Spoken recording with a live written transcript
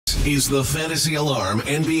is the Fantasy Alarm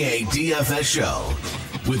NBA DFS show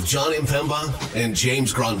with Jon Impemba and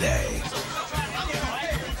James Grande.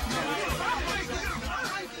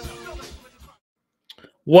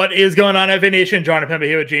 What is going on, FA Nation? Jon Impemba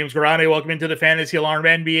here with James Grande. Welcome into the Fantasy Alarm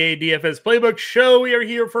NBA DFS Playbook show. We are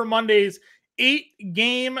here for Monday's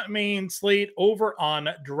 8-game main slate over on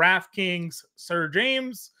DraftKings. Sir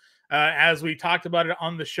James, as we talked about it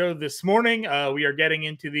on the show this morning, we are getting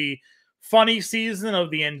into the funny season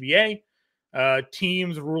of the NBA.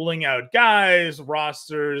 Teams ruling out guys,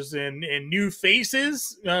 rosters, and new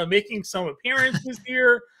faces making some appearances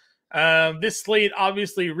here. This slate,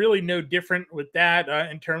 obviously, really no different with that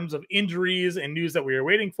in terms of injuries and news that we are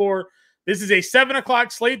waiting for. This is a 7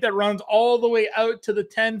 o'clock slate that runs all the way out to the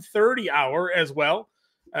 10:30 hour as well.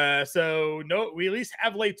 So no, we at least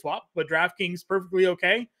have late swap, but DraftKings perfectly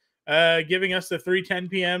okay, giving us the 3:10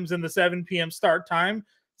 p.m.s and the 7 p.m. start time.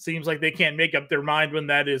 Seems like they can't make up their mind when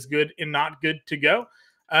that is good and not good to go.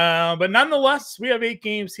 But nonetheless, we have 8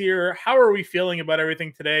 games here. How are we feeling about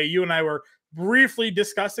everything today? You and I were briefly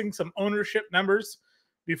discussing some ownership numbers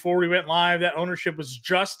before we went live. That ownership was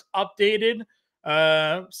just updated.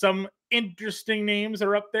 Some interesting names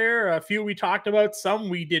are up there. A few we talked about, some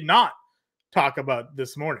we did not talk about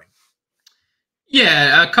this morning.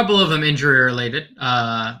 Yeah, a couple of them injury related.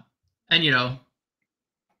 And, you know,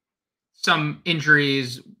 some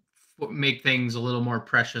injuries make things a little more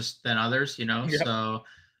precious than others, you know? Yep. So,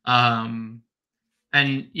 and,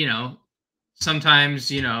 you know,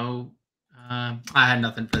 sometimes, you know, I had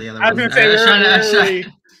nothing for the other one. I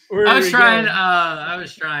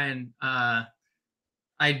was trying.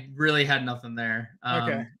 I really had nothing there.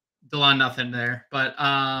 Okay. DeLon, nothing there. But,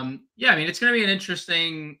 yeah, I mean, it's going to be an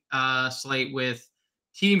interesting slate with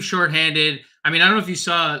team shorthanded. I mean, I don't know if you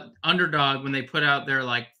saw Underdog when they put out their,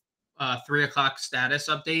 like, 3 o'clock status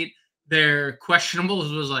update. Their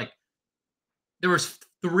questionables was like there was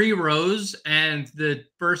 3 rows, and the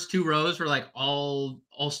first 2 rows were like all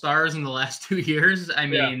stars in the last 2 years. I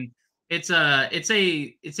mean, it's a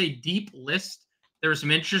deep list. There were some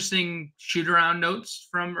interesting shoot around notes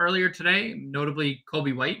from earlier today, notably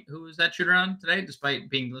Kobe White, who was at shoot around today, despite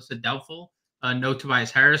being listed doubtful. No Tobias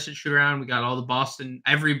Harris at shoot around. We got all the Boston.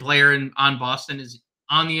 Every player on Boston is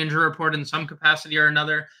on the injury report in some capacity or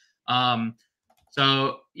another.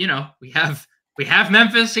 So, you know, we have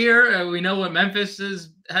Memphis here. We know what Memphis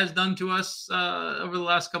has done to us over the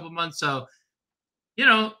last couple of months. So, you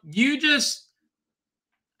know,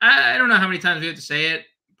 I don't know how many times we have to say it,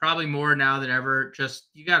 probably more now than ever. Just,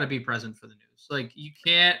 you got to be present for the news. Like, you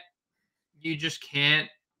just can't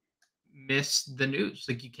miss the news.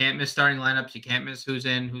 Like, you can't miss starting lineups. You can't miss who's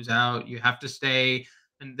in, who's out. You have to stay.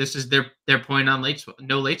 And this is their point on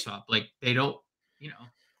no late swap. Like, they don't, you know,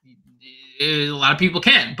 a lot of people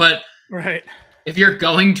can't, but right. If you're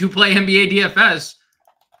going to play NBA DFS,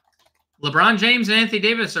 LeBron James and Anthony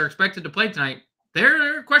Davis are expected to play tonight.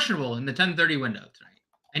 They're questionable in the 10:30 window tonight.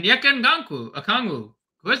 And Yeka Okongwu,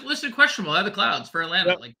 who is listed questionable out of the clouds for Atlanta.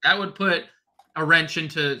 Yep. Like, that would put a wrench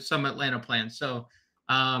into some Atlanta plans. So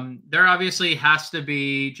there obviously has to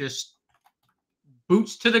be just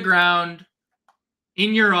boots to the ground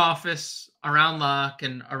in your office around lock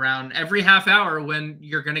and around every half hour when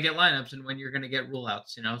you're going to get lineups and when you're going to get rule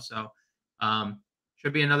outs, you know? So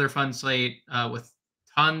should be another fun slate with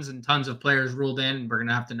tons and tons of players ruled in. We're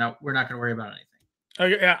not going to worry about anything.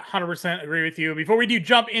 Okay, yeah, 100% agree with you. Before we do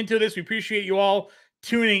jump into this, we appreciate you all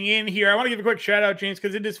tuning in here. I want to give a quick shout out, James,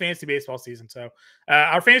 because it is fantasy baseball season. So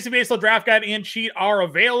our fantasy baseball draft guide and sheet are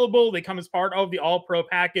available. They come as part of the all pro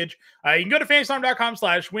package. You can go to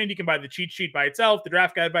fantasyalarm.com/win. You can buy the cheat sheet by itself, the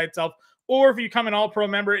draft guide by itself, or if you become an all pro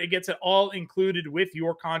member, it gets it all included with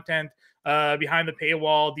your content behind the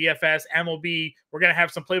paywall, DFS, MLB. We're going to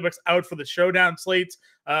have some playbooks out for the showdown slates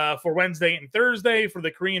for Wednesday and Thursday for the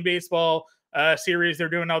Korean baseball series they're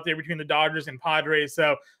doing out there between the Dodgers and Padres.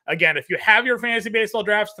 So again, if you have your fantasy baseball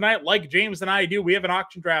drafts tonight, like James and I do, we have an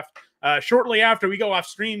auction draft shortly after we go off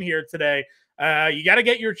stream here today. You got to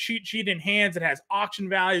get your cheat sheet in hands. It has auction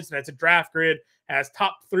values. It has a draft grid, has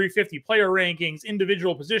top 350 player rankings,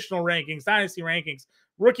 individual positional rankings, dynasty rankings,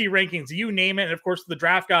 rookie rankings, you name it. And of course, the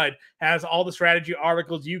draft guide has all the strategy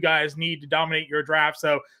articles you guys need to dominate your draft.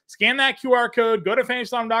 So scan that QR code, go to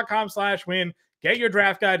fantasyalarm.com/win, get your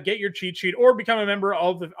draft guide, get your cheat sheet, or become a member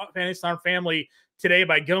of the Fantasy Alarm family today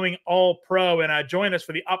by going all pro and join us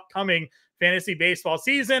for the upcoming fantasy baseball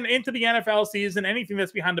season into the NFL season. Anything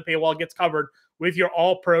that's behind the paywall gets covered with your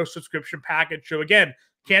all pro subscription package. So again,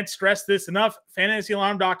 can't stress this enough.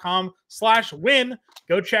 fantasyalarm.com/win.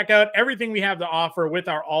 Go check out everything we have to offer with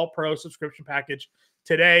our all pro subscription package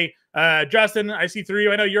today. Justin, I see through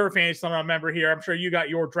you. I know you're a Fantasy Summit member here. I'm sure you got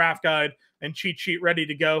your draft guide and cheat sheet ready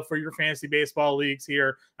to go for your fantasy baseball leagues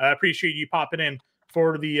here. Appreciate you popping in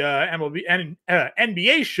for the MLB and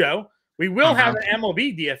NBA show. We will have an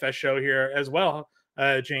MLB DFS show here as well,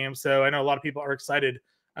 James. So I know a lot of people are excited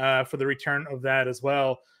for the return of that as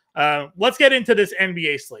well. Let's get into this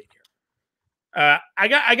NBA slate here. I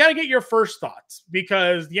got to get your first thoughts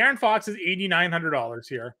because De'Aaron Fox is $8,900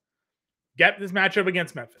 here. Get this matchup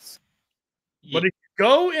against Memphis. Yeah. But if you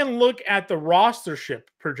go and look at the rostership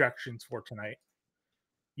projections for tonight,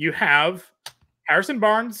 you have Harrison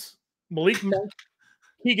Barnes, Malik Monk,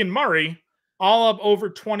 Keegan Murray, all up over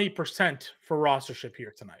 20% for rostership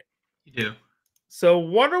here tonight. You do. So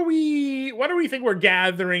what do we think we're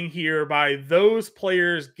gathering here by those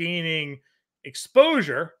players gaining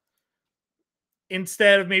exposure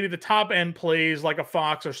instead of maybe the top end plays like a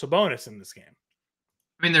Fox or Sabonis in this game?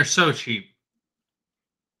 I mean, they're so cheap.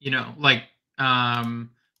 Like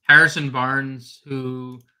Harrison Barnes,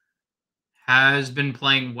 who has been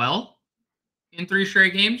playing well in 3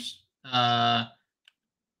 straight games. Shout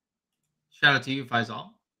out to you, Faisal,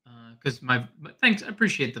 because thanks. I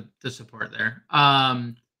appreciate the support there.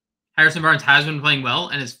 Harrison Barnes has been playing well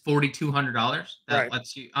and is $4,200. That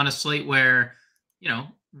lets you on a slate where,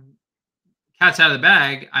 cat's out of the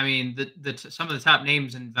bag. I mean, some of the top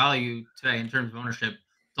names in value today in terms of ownership: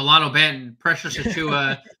 Delano Banton, Precious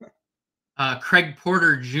Achua, Craig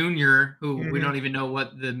Porter Jr., who we don't even know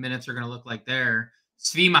what the minutes are going to look like there.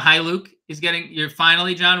 Svi Mihailuk is you're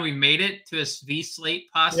finally, John, we made it to a Svi slate,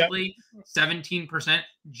 possibly 17%.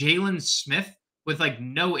 Jalen Smith with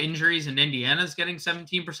no injuries in Indiana is getting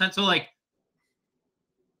 17%. So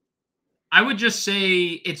I would just say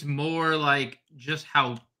it's more just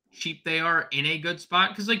how cheap they are in a good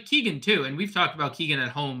spot. Because Keegan too. And we've talked about Keegan at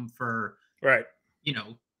home for,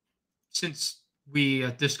 since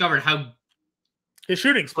we discovered how his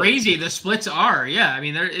shooting crazy the splits are. Yeah. I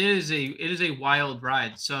mean, it is a wild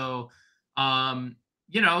ride. So,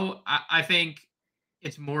 I think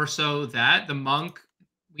it's more so that the Monk,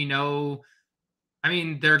 we know, I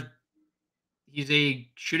mean, he's a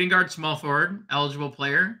shooting guard, small forward, eligible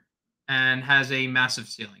player, and has a massive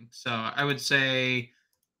ceiling. So I would say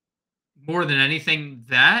more than anything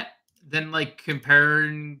that than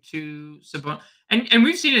comparing to Sabonis. And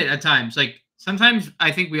we've seen it at times. Sometimes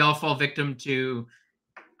I think we all fall victim to,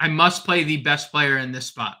 I must play the best player in this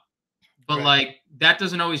spot. But that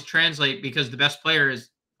doesn't always translate because the best player is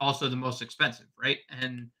also the most expensive, right?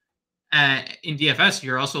 And in DFS,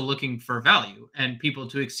 you're also looking for value and people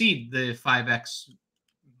to exceed the 5x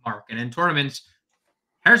mark. And in tournaments,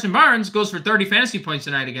 Harrison Barnes goes for 30 fantasy points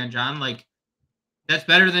tonight again, John. That's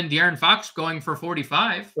better than De'Aaron Fox going for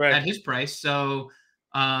 45 at his price. So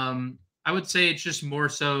I would say it's just more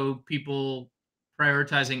so people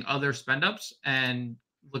prioritizing other spend ups and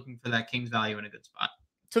looking for that King's value in a good spot.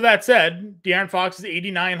 So that said, De'Aaron Fox is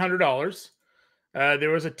 $8,900.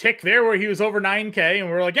 There was a tick there where he was over 9K, and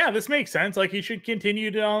we're like, yeah, this makes sense. He should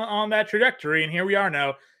continue on that trajectory. And here we are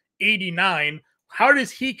now, 89. How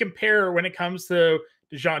does he compare when it comes to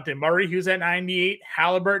DeJounte Murray, who's at 98,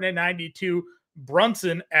 Halliburton at 92,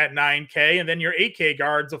 Brunson at 9K, and then your 8K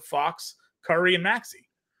guards of Fox, Curry, and Maxey?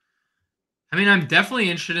 I mean, I'm definitely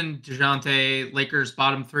interested in DeJounte, Lakers'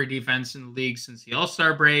 bottom 3 defense in the league since the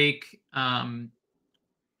All-Star break.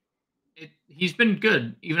 He's been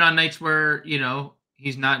good, even on nights where,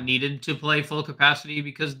 he's not needed to play full capacity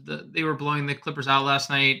because they were blowing the Clippers out last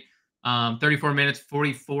night. 34 minutes,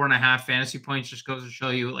 44.5 fantasy points just goes to show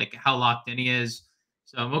you how locked in he is.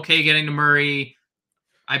 So I'm okay getting to Murray.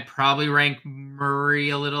 I'd probably rank Murray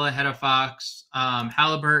a little ahead of Fox.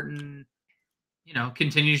 Halliburton,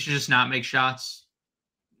 continues to just not make shots.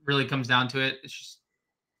 Really comes down to it.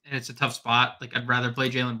 It's a tough spot. I'd rather play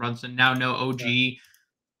Jalen Brunson. Now no OG.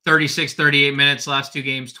 36, 38 minutes last 2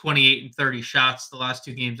 games, 28 and 30 shots the last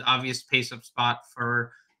 2 games. Obvious pace-up spot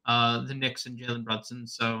for the Knicks and Jalen Brunson.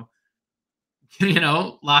 So,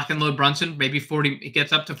 lock and load Brunson. Maybe 40. It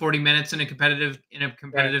gets up to 40 minutes in a competitive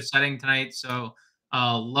setting tonight. So,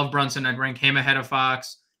 love Brunson. I'd rank him ahead of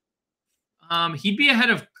Fox. He'd be ahead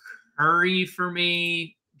of Curry for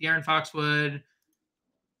me. De'Aaron Fox would.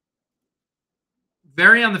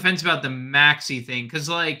 Very on the fence about the Maxey thing because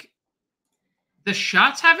the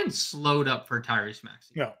shots haven't slowed up for Tyrese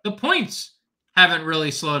Maxey. No. The points haven't really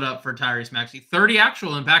slowed up for Tyrese Maxey. 30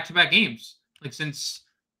 actual in back-to-back games, since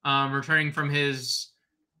returning from his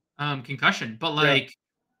concussion. But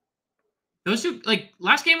those two,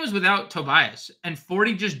 last game was without Tobias, and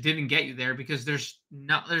 40 just didn't get you there because there's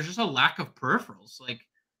just a lack of peripherals.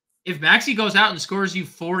 If Maxey goes out and scores you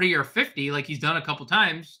 40 or 50, he's done a couple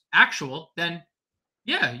times, actual, then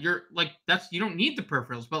Yeah, you're like you don't need the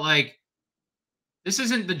peripherals, but like this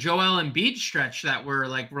isn't the Joel Embiid stretch that we're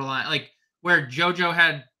like relying like where JoJo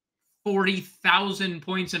had 40,000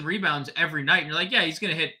 points and rebounds every night. And you're like, yeah, he's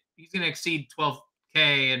gonna exceed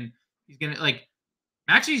 12K and he's gonna like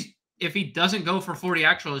Maxi's if he doesn't go for 40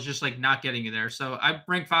 actual is just like not getting you there. So I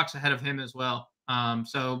rank Fox ahead of him as well.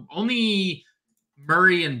 So only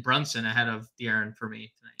Murray and Brunson ahead of De'Aaron for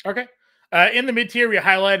me tonight. Okay. In the mid-tier, we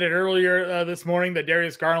highlighted earlier this morning that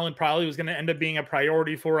Darius Garland probably was going to end up being a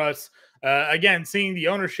priority for us. Again, seeing the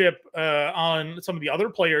ownership on some of the other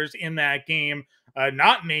players in that game,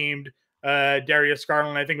 not named Darius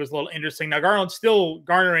Garland, I think was a little interesting. Now, Garland's still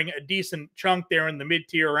garnering a decent chunk there in the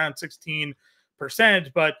mid-tier, around 16%.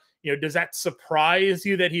 But, does that surprise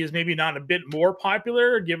you that he is maybe not a bit more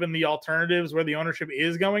popular given the alternatives where the ownership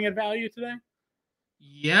is going at value today?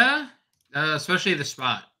 Yeah, especially the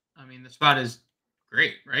spot. I mean, the spot is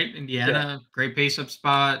great, right? Indiana, great pace up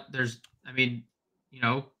spot. There's,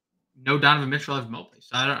 no Donovan Mitchell have Mobley.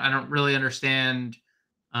 So I don't really understand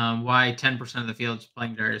why 10% of the field's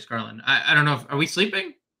playing Darius Garland. I don't know. Are we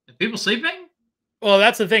sleeping? Are people sleeping? Well,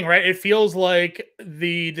 that's the thing, right? It feels like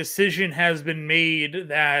the decision has been made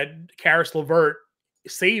that Karis LeVert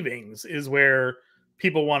savings is where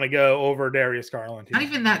people want to go over Darius Garland. Not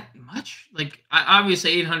even that much. Like,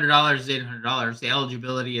 obviously, $800 is $800. The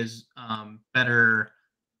eligibility is better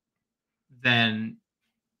than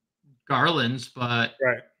Garland's, but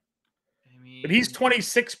right. But he's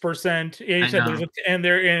 26%.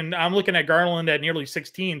 And I'm looking at Garland at nearly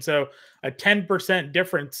 16. So a 10%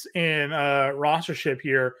 difference in rostership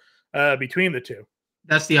here between the two.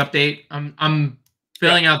 That's the update. I'm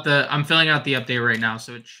filling out the update right now,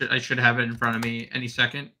 so I should have it in front of me any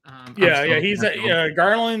second. He's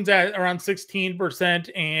Garland's at around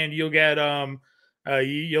 16%, and you'll get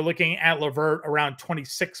you're looking at LeVert around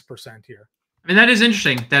 26% here. I mean, that is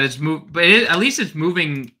interesting that it's moved, but at least it's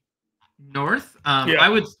moving north. I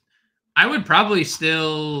would probably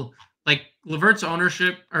still like LeVert's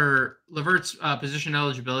ownership or LeVert's position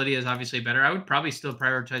eligibility is obviously better. I would probably still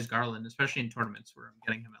prioritize Garland, especially in tournaments where I'm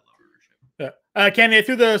getting him at low ownership. Ken, I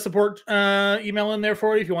threw the support email in there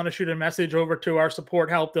for you. If you want to shoot a message over to our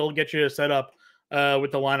support help, they'll get you set up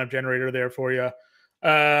with the lineup generator there for you.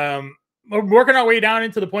 We're working our way down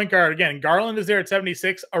into the point guard again. Garland is there at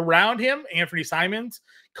 76. Around him, Anthony Simons.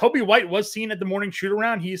 Kobe White was seen at the morning shoot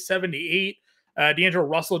around. He's 78. D'Angelo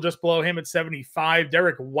Russell just below him at 75.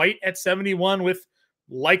 Derek White at 71 with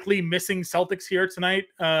likely missing Celtics here tonight.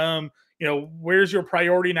 Where's your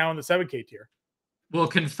priority now in the 7K tier? Well,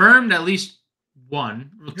 confirmed at least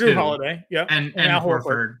one. Jrue Holiday. Yeah. And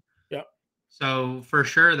Horford. Yeah. So for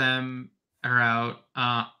sure them are out.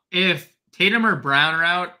 If Tatum or Brown are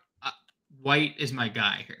out, White is my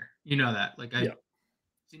guy here. You know that.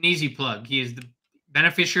 It's an easy plug. He is the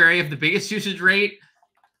beneficiary of the biggest usage rate.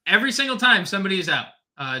 Every single time somebody is out,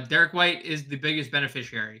 Derek White is the biggest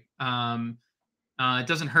beneficiary. It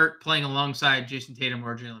doesn't hurt playing alongside Jason Tatum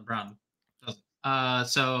or Jalen Brown.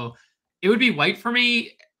 So it would be White for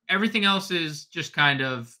me. Everything else is just kind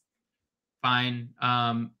of fine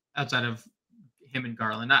outside of him and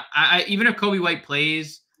Garland. I even if Kobe White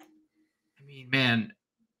plays, I mean, man,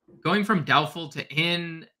 going from doubtful to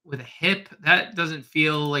in with a hip, that doesn't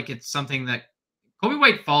feel like it's something that Kobe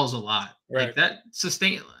White falls a lot. Right. Like that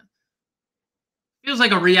feels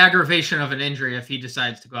like a re-aggravation of an injury if he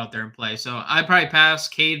decides to go out there and play. So I'd probably pass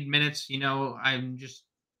Cade minutes. I'm just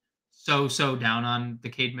so down on the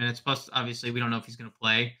Cade minutes. Plus, obviously, we don't know if he's going to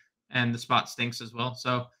play, and the spot stinks as well.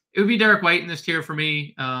 So it would be Derek White in this tier for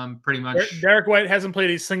me, pretty much. Derek White hasn't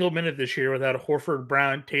played a single minute this year without a Horford,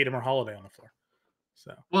 Brown, Tatum, or Holiday on the floor.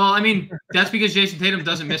 So, well, I mean, that's because Jason Tatum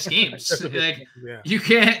doesn't miss games. You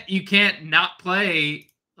can't not play.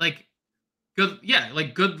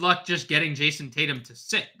 Good luck just getting Jason Tatum to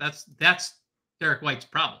sit. That's Derek White's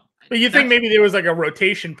problem. But you think maybe there was like a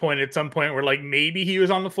rotation point at some point where maybe he was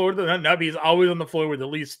on the floor? No, he's always on the floor with at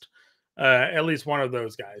least one of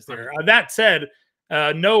those guys there. That said,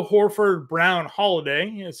 no Horford, Brown,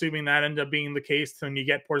 Holiday, assuming that ended up being the case, then you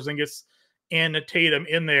get Porzingis and Tatum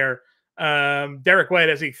in there. Derek White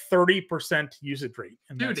has a 30% usage rate.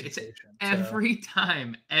 Dude, it's every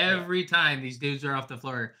time these dudes are off the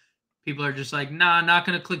floor, people are just like, nah, not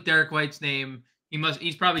going to click Derek White's name.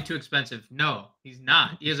 He's probably too expensive. No, he's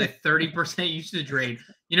not. He has a 30% usage rate.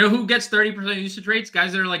 You know who gets 30% usage rates?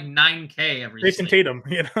 Guys that are like 9K every Jason Tatum,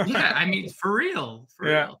 Yeah, I mean, for real.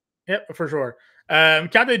 Yep, for sure.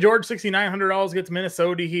 Captain George, $6,900 gets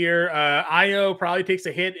Minnesota here. Io probably takes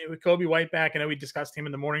a hit with Kobe White back. I know we discussed him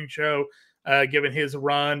in the morning show, given his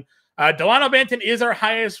run. Delano Banton is our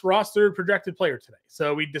highest rostered projected player today.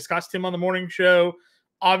 So we discussed him on the morning show.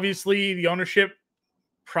 obviously the ownership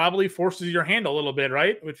probably forces your hand a little bit,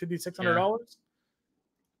 right? With $5,600.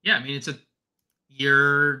 Yeah, I mean,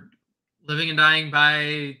 you're living and dying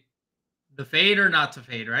by the fade or not to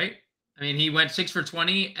fade, right? I mean, he went 6 for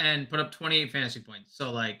 20 and put up 28 fantasy points.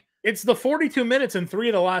 So like, it's the 42 minutes in 3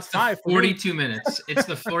 of the last 5. 42 minutes. It's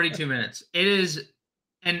the 42 minutes. It is,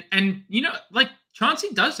 and like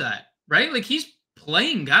Chauncey does that, right? Like he's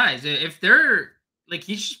playing guys. If they're like,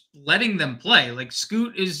 he's just letting them play. Like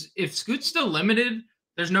if Scoot's still limited,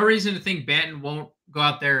 there's no reason to think Banton won't go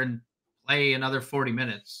out there and play another 40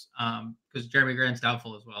 minutes. Because Jeremy Grant's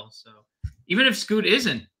doubtful as well. So even if Scoot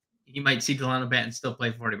isn't, he might see Delano Banton still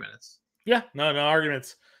play 40 minutes. Yeah, no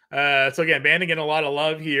arguments. So again, Banton getting a lot of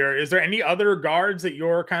love here. Is there any other guards that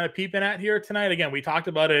you're kind of peeping at here tonight? Again, we talked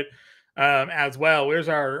about it as well. Where's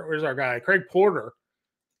our guy? Craig Porter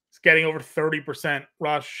is getting over 30%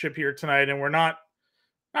 rushship here tonight, and we're not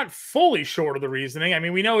fully short of the reasoning. I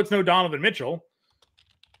mean, we know it's no Donovan Mitchell,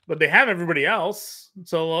 but they have everybody else.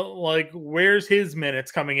 So like, where's his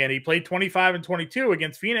minutes coming in? He played 25 and 22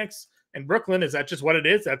 against Phoenix and Brooklyn. Is that just what it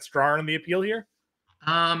is? That's drawing the appeal here?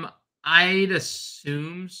 I'd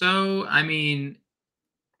assume so. I mean,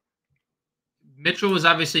 Mitchell was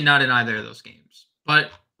obviously not in either of those games, but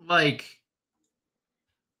like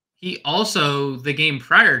he also, the game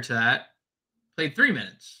prior to that, played 3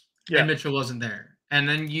 minutes and Mitchell wasn't there. And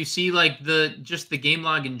then you see like the game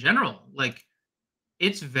log in general, like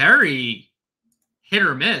it's very hit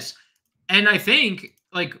or miss. And I think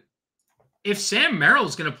like if Sam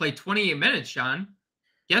Merrill's going to play 28 minutes, Sean,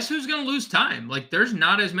 guess who's going to lose time? Like there's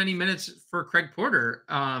not as many minutes for Craig Porter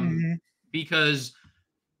because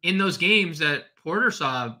in those games that Porter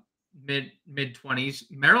saw mid 20s,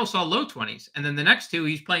 Merrill saw low 20s. And then the next two,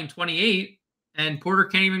 he's playing 28 and Porter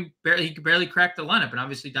he could barely crack the lineup. And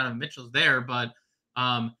obviously Donovan Mitchell's there, but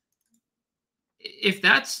if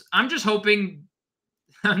that's, I'm just hoping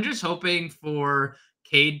for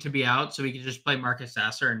Cade to be out so we can just play Marcus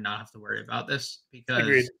Sasser and not have to worry about this because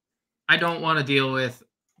Agreed. I don't want to deal with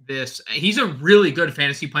this. He's a really good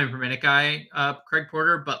fantasy point per minute guy, Craig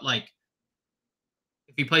Porter, but like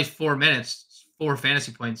if he plays 4 minutes, 4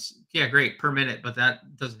 fantasy points, yeah, great per minute, but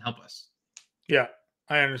that doesn't help us. Yeah,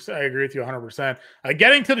 I understand. I agree with you 100%.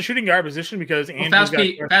 Getting to the shooting guard position because fast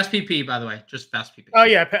PP, by the way, just fast PP. Oh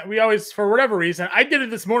yeah, we always, for whatever reason, I did it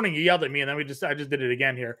this morning. You yelled at me, and then I just did it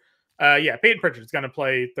again here. Peyton Pritchard's going to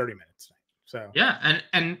play 30 minutes. So yeah,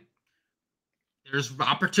 and there's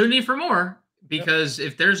opportunity for more because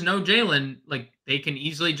if there's no Jalen, like they can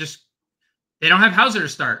easily they don't have Hauser to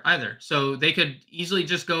start either, so they could easily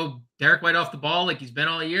just go Derek White off the ball like he's been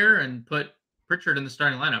all year and put Pritchard in the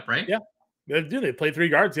starting lineup, right? Yeah, they played 3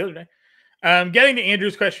 guards the other day. Getting to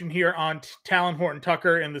Andrew's question here on Talon Horton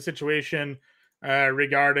Tucker and the situation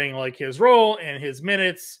regarding like his role and his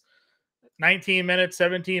minutes. 19 minutes,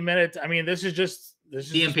 17 minutes. I mean, this is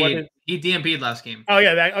DMP'd. He DMP'd last game. Oh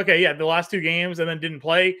yeah, the last 2 games and then didn't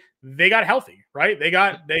play. They got healthy, right? They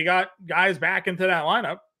got guys back into that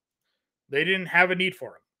lineup. They didn't have a need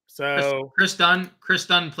for him. So Chris Dunn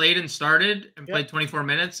played and started and played 24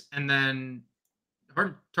 minutes, and then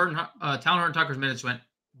Talon Horton Tucker's minutes went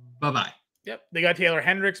bye-bye. Yep, they got Taylor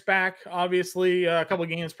Hendricks back, obviously, a couple of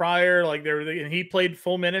games prior. Like and he played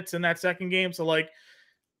full minutes in that second game. So like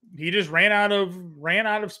he just ran out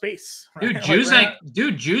of space. Right?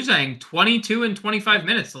 Dude, Juzang 22 and 25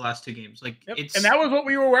 minutes the last 2 games. Like and that was what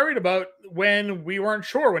we were worried about when we weren't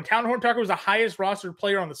sure. When Talon Horton Tucker was the highest rostered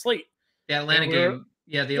player on the slate. The Atlanta game.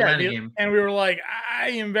 Yeah, the Atlanta game. And we were like, I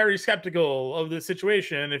am very skeptical of this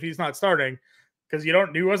situation if he's not starting because he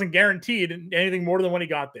wasn't guaranteed anything more than when he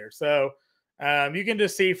got there. So you can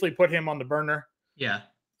just safely put him on the burner. Yeah.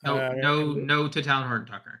 No to Talon Horton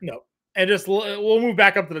Tucker. No. And just we'll move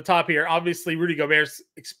back up to the top here. Obviously, Rudy Gobert,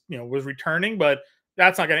 was returning, but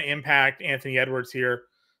that's not going to impact Anthony Edwards here.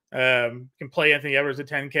 Can play Anthony Edwards at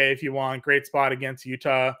 10K if you want. Great spot against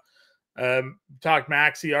Utah. Talked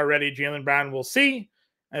Maxey already. Jalen Brown, we'll see.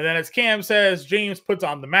 And then as Cam says, James puts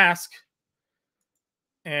on the mask,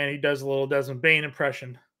 and he does a little Desmond Bain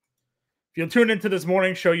impression. If you'll tune into this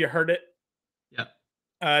morning show, you heard it. Yep.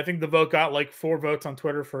 I think the vote got like 4 votes on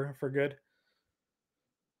Twitter for good.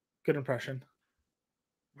 Good impression.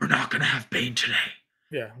 We're not going to have Bane today.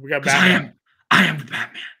 Yeah, we got Batman. I am the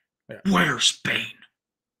Batman. Yeah. Where's Bane?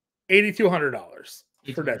 $8,200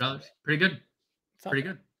 for $8,200. Pretty good. Pretty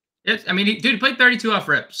good. Yes, I mean, he played 32 off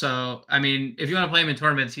rip. So, I mean, if you want to play him in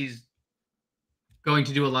tournaments, he's going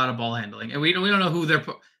to do a lot of ball handling. And we don't know who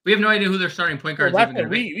we have no idea who their starting point guard is even going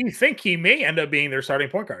to be. We think he may end up being their starting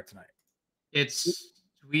point guard tonight. Let's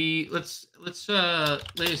see what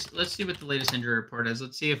the latest injury report is.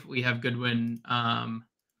 Let's see if we have Goodwin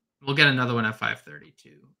We'll get another one at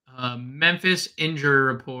 5:32. Memphis injury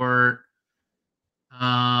report.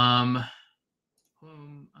 I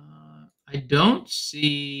don't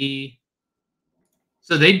see.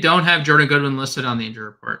 So they don't have Jordan Goodwin listed on the injury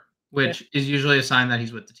report, which is usually a sign that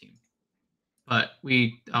he's with the team. But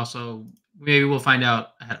maybe we'll find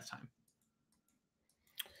out ahead of time.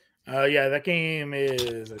 Yeah, that game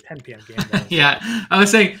is a 10 p.m. game. Though, yeah, so. I was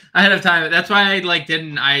saying ahead of time. That's why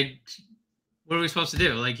what are we supposed to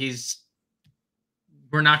do? Like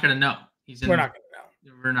we're not going to know. We're not going to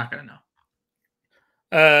know. We're not going to know.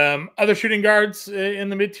 Other shooting guards in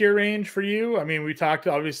the mid-tier range for you. I mean, we talked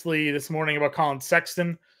obviously this morning about Colin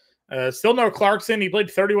Sexton. Still no Clarkson. He played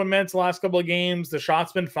 31 minutes the last couple of games. The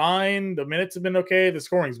shot's been fine. The minutes have been okay. The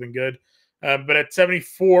scoring's been good. But at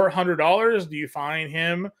 $7,400, do you find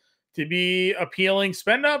him to be appealing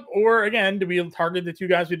spend up, or again, do we target the two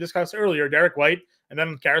guys we discussed earlier, Derek White and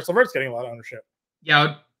then Caris LeVert's getting a lot of ownership? Yeah, I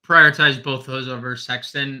would prioritize both those over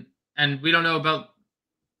Sexton. And we don't know about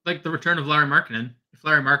like the return of Larry Markkinen. If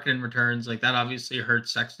Larry Markkinen returns, like that obviously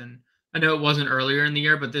hurts Sexton. I know it wasn't earlier in the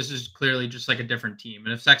year, but this is clearly just like a different team.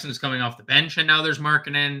 And if Sexton is coming off the bench and now there's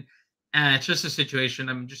Markkinen, and it's just a situation,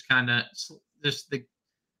 I'm just kind of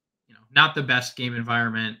not the best game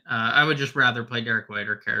environment. I would just rather play Derek White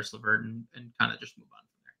or Caris LeVert and kind of just move on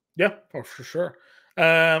from there. Yeah, for sure.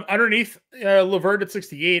 Underneath LeVert at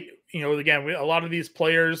 68, again, a lot of these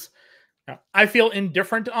players I feel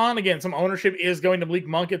indifferent on. Again, some ownership is going to Malik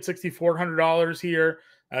Monk at $6,400 here.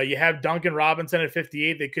 You have Duncan Robinson at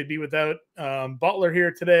 58. They could be without Butler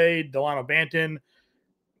here today. Delano Banton,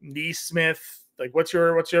 Neesmith. Like, what's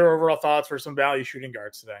your overall thoughts for some value shooting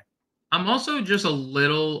guards today? I'm also just a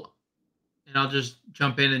little, and I'll just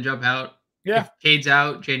jump in and jump out. Yeah, if Cade's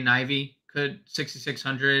out, Jaden Ivey could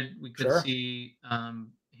 6,600. We could see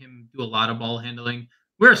him do a lot of ball handling.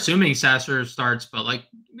 We're assuming Sasser starts, but like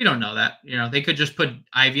we don't know that. They could just put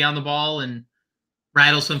Ivy on the ball and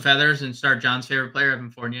rattle some feathers and start John's favorite player,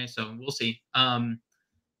 Evan Fournier. So we'll see.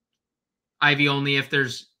 Ivy only if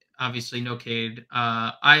there's obviously no Cade.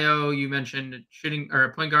 Io, you mentioned shooting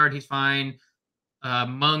or point guard, he's fine.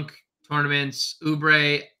 Monk tournaments,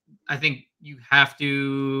 Oubre. I think you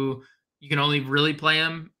can only really play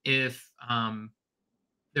him if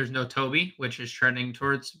there's no Toby, which is trending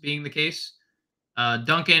towards being the case.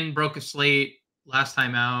 Duncan broke a slate last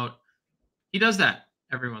time out. He does that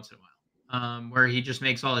every once in a while, where he just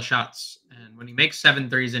makes all the shots. And when he makes 7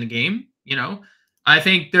 threes in a game, I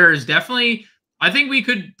think we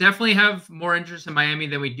could definitely have more interest in Miami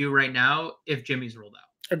than we do right now if Jimmy's rolled out.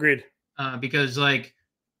 Agreed. Because like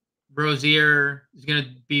Rozier is going to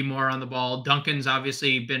be more on the ball. Duncan's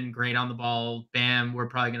obviously been great on the ball. Bam, we're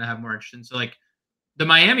probably going to have more interest in. So like the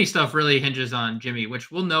Miami stuff really hinges on Jimmy,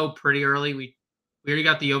 which we'll know pretty early. We already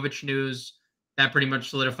got the Jovic news that pretty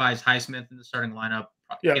much solidifies Highsmith in the starting lineup.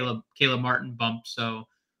 Yeah. Caleb Martin bump. So,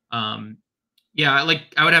 I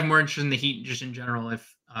would have more interest in the Heat just in general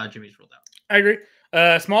if Jimmy's ruled out. I agree.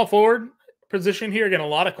 Small forward position here. Again, a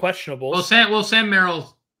lot of questionables. Well, Sam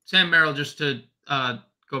Merrill, just to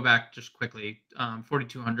go back just quickly,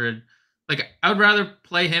 4,200. Like I would rather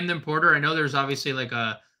play him than Porter. I know there's obviously like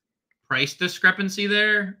a price discrepancy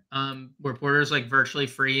there, where Porter's like virtually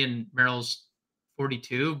free and Merrill's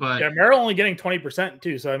 42, but Merrill only getting 20%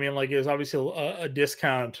 too. So I mean, like, there's obviously a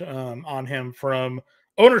discount on him from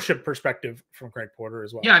ownership perspective from Craig Porter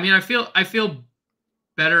as well. Yeah, I mean, I feel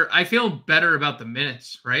better. I feel better about the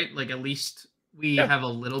minutes, right? Like at least we have a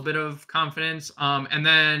little bit of confidence. And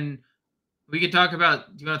then we could talk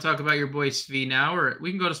about. Do you want to talk about your boy Svi now, or we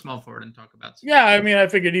can go to small forward and talk about Svi? Yeah, I mean, I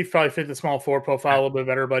figured he'd probably fit the small forward profile a little bit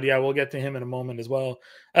better, but yeah, we'll get to him in a moment as well.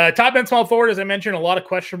 Top end small forward, as I mentioned, a lot of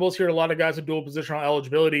questionables here. A lot of guys with dual positional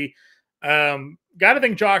eligibility. Got to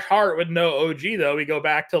think Josh Hart with no OG though. We go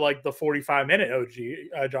back to like the 45-minute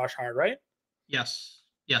OG Josh Hart, right? Yes,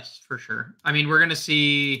 for sure. I mean, we're gonna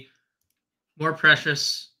see more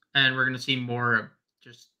Precious, and we're gonna see more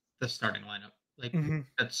just the starting lineup. Like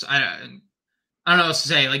that's I don't know what to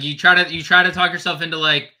say. Like you try to talk yourself into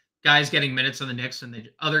like guys getting minutes on the Knicks and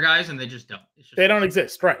other guys, and they just don't. They don't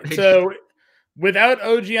exist, right? So without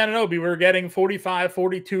OG Anunoby, we're getting 45,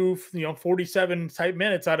 42, 47 type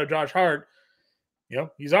minutes out of Josh Hart.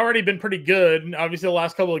 He's already been pretty good. Obviously, the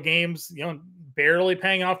last couple of games, barely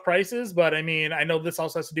paying off prices. But I mean, I know this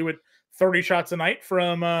also has to do with 30 shots a night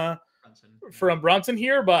from Brunson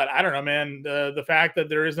here. But I don't know, man. The fact that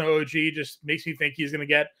there is no OG just makes me think he's going to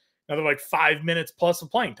get another like 5 minutes plus of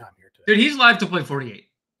playing time here today. Dude, he's live to play 48.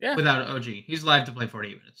 Yeah. Without OG. He's live to play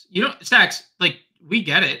 48 minutes. Stacks, like, we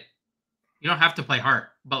get it. You don't have to play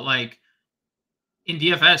Hart. But, like, in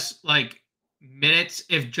DFS, like, minutes,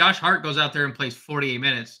 if Josh Hart goes out there and plays 48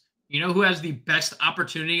 minutes, You know who has the best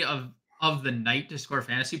opportunity of the night to score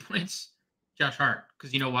fantasy points? Josh Hart.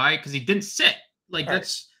 Because you know why? Because he didn't sit. Like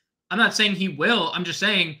that's. I'm not saying he will. I'm just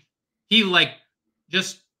saying he like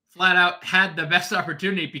just flat out had the best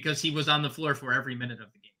opportunity because he was on the floor for every minute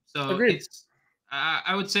of the game. So Agreed. it's.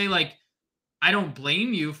 I would say like I don't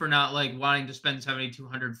blame you for not like wanting to spend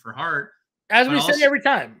 7,200 for Hart. As we say every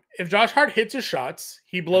time, if Josh Hart hits his shots,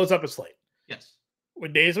 he blows up a slate. Yes.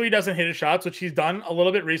 With days where he doesn't hit his shots, which he's done a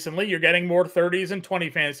little bit recently, you're getting more 30s and 20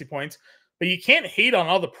 fantasy points, but you can't hate on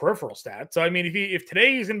all the peripheral stats. So I mean, if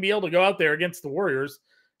today he's going to be able to go out there against the Warriors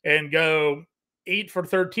and go 8 for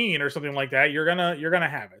 13 or something like that, you're gonna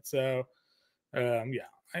have it. So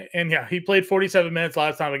he played 47 minutes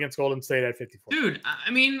last time against Golden State at 54. Dude, I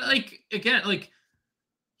mean, like again, like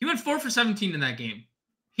he went 4 for 17 in that game.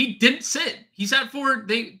 He didn't sit. He sat forward.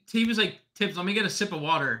 He was like, Tibbs, let me get a sip of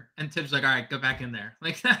water. And Tibbs like, all right, go back in there.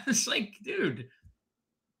 Like that's like, dude, it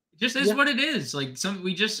just is what it is. Like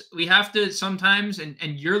we have to sometimes, and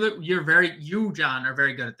you, John, are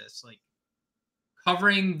very good at this. Like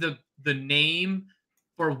covering the name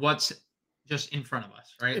for what's just in front of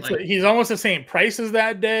us, right? Like he's almost the same prices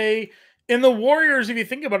that day. In the Warriors, if you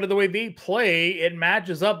think about it, the way they play, it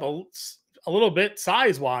matches up a little bit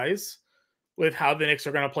size-wise with how the Knicks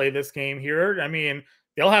are going to play this game here. I mean,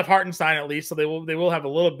 they'll have Hartenstein at least, so they will have a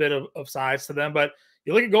little bit of size to them. But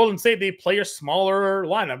you look at Golden State, they play a smaller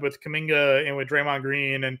lineup with Kuminga and with Draymond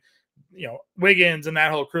Green and Wiggins and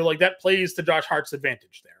that whole crew. Like that plays to Josh Hart's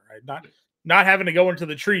advantage there, right? Not having to go into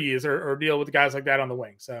the trees or deal with guys like that on the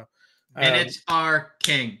wing. So and it's our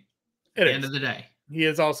king at the end of the day. He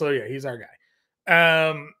is also, he's our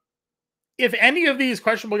guy. If any of these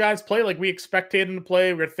questionable guys play, like we expect Tatum to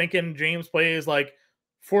play, we're thinking James plays like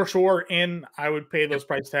for sure in, I would pay those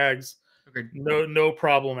price tags. Agreed. No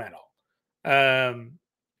problem at all.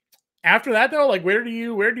 After that though, like where do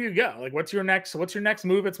you go? Like what's your next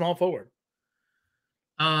move at small forward?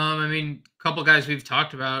 I mean, a couple guys we've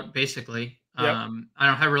talked about basically. Yep. I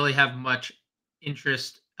don't really have much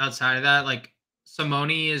interest outside of that. Like Simone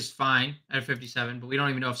is fine at 57, but we don't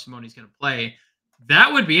even know if Simone's going to play.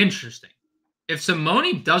 That would be interesting. If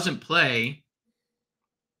Simone doesn't play,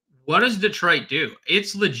 what does Detroit do?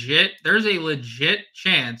 It's legit. There's a legit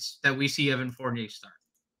chance that we see Evan Fournier start.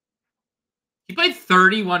 He played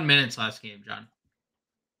 31 minutes last game, John.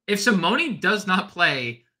 If Simone does not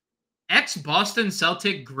play, ex-Boston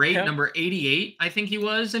Celtic great number 88, I think he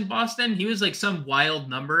was in Boston. He was like some wild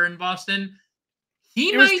number in Boston.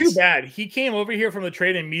 It was too bad. He came over here from the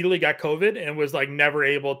trade and immediately got COVID and was like never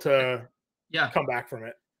able to come back from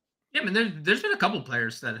it. Yeah, I mean, there's been a couple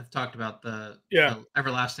players that have talked about the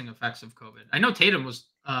everlasting effects of COVID. I know Tatum was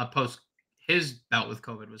post his bout with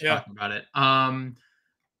COVID was talking about it.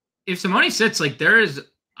 If Simone sits, like there is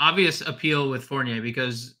obvious appeal with Fournier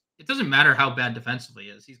because it doesn't matter how bad defensively he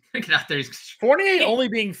is. He's gonna get out there. Fournier only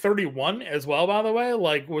being 31 as well, by the way,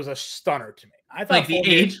 like was a stunner to me. I thought the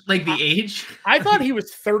age. I thought he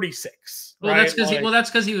was 36. Well, right? that's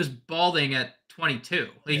because he was balding at 22.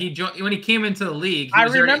 Like when he came into the league, I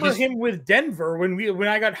remember him with Denver when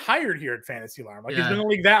I got hired here at Fantasy Alarm. Like he's been in the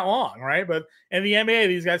league that long, right? But in the NBA,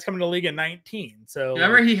 these guys come into the league at 19. So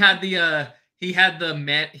remember he had the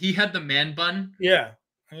man bun. Yeah.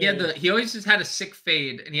 He always just had a sick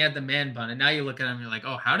fade and he had the man bun. And now you look at him and you're like,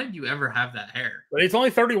 oh, how did you ever have that hair? But he's only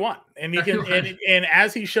 31. And he can and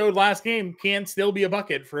as he showed last game, can still be a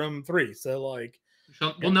bucket from 3. So like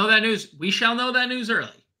we'll know that news. We shall know that news early.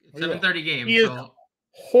 7:30 game. He is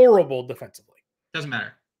horrible defensively. Doesn't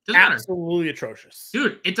matter. Absolutely atrocious.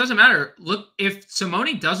 Dude, it doesn't matter. Look, if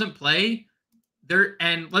Simone doesn't play there,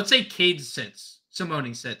 and let's say Cade sits,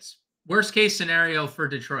 Simone sits. Worst case scenario for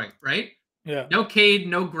Detroit, right? Yeah. No Cade,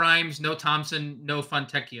 no Grimes, no Thompson, no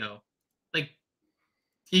Fontecchio. Like,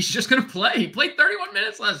 he's just going to play. He played 31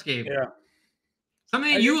 minutes last game. Yeah.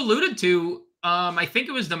 Something you alluded to, I think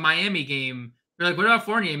it was the Miami game. You're like, what about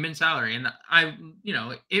Fournier, min salary? And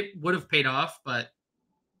it would have paid off, but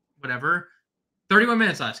whatever. 31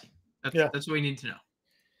 minutes last game. That's what we need to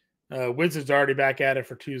know. Wizards already back at it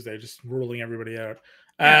for Tuesday, just ruling everybody out.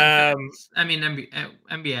 I mean,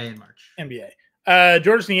 NBA in March. NBA.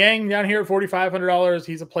 George Niang down here at $4,500.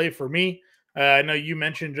 He's a play for me. I know you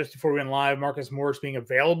mentioned just before we went live, Marcus Morris being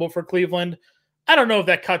available for Cleveland. I don't know if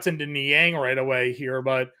that cuts into Niang right away here,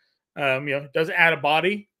 but it does add a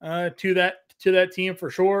body to that team for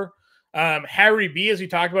sure. Harry B, as we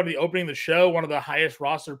talked about at the opening of the show, one of the highest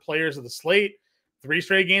roster players of the slate. 3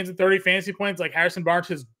 straight games at 30 fantasy points. Like Harrison Barnes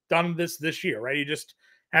has done this year, right? He just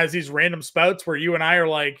has these random spouts where you and I are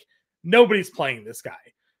like, nobody's playing this guy.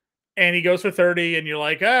 And he goes for 30 and you're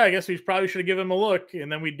like, I guess we probably should have given him a look.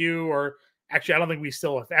 And then we do, or Actually, I don't think we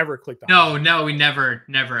still have ever clicked on. No, we never,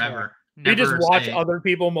 ever. We just watch other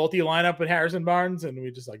people multi-line up with Harrison Barnes, and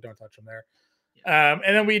we just like don't touch them there. Yeah.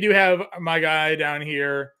 And then we do have my guy down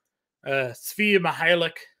here, Svi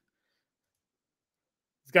Mihailik.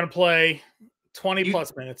 He's gonna play 20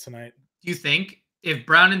 plus minutes tonight. Do you think if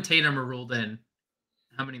Brown and Tatum are ruled in,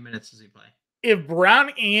 how many minutes does he play? If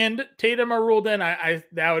Brown and Tatum are ruled in, I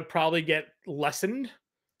that would probably get lessened.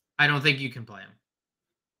 I don't think you can play him.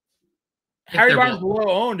 Harry Barnes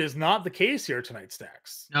low owned is not the case here tonight,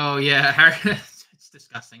 Stacks. Oh yeah, it's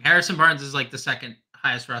disgusting. Harrison Barnes is like the second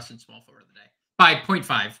highest rostered small forward of the day by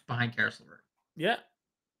 0.5 behind Karis LeVert. Yeah,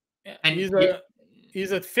 and he's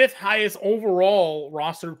a 5th highest overall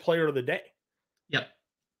rostered player of the day.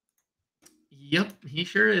 Yep, he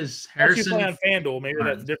sure is. Harrison play on FanDuel, maybe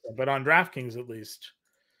that's different, but on DraftKings at least,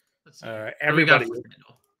 everybody.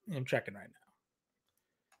 I'm checking right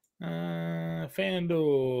now.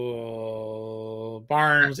 FanDuel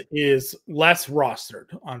Barnes is less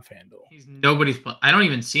rostered on FanDuel. He's nobody's. I don't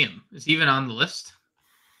even see him. Is he even on the list?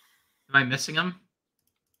 Am I missing him?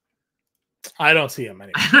 I don't see him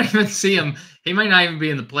anymore. I don't even see him. He might not even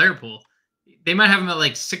be in the player pool. They might have him at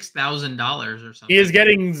like $6,000 or something. He is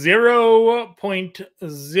getting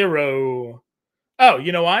 0.0. Oh,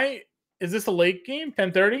 you know why? Is this a late game?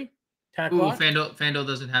 10:30? 10 o'clock? FanDuel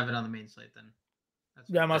doesn't have it on the main slate then.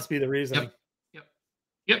 That must be the reason.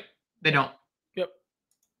 Yep. They don't. Yep.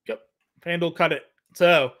 FanDuel cut it.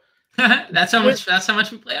 So that's how much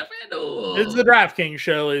we play on FanDuel. This is the DraftKings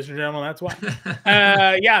show, ladies and gentlemen. That's why.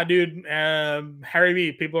 Yeah, dude. Harry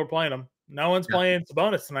B, people are playing him. No one's playing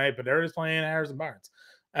Sabonis tonight, but they're just playing Harrison Barnes.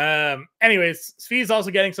 Anyways, Svi's also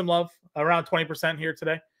getting some love, around 20% here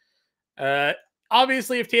today.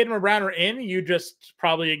 Obviously, if Tatum or Brown are in, you just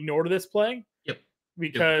probably ignore this play. Yep.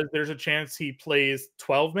 Because there's a chance he plays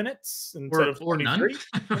 12 minutes instead of 23.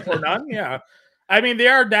 Or none, yeah. I mean, they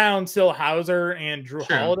are down still Hauser and Drew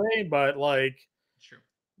Holiday, but like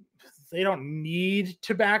they don't need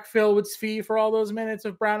to backfill with Svi for all those minutes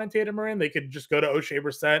if Brown and Tatum are in. They could just go to O'Shea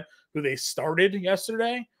Brissett, who they started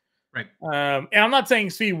yesterday. Right. And I'm not saying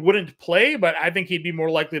Svi wouldn't play, but I think he'd be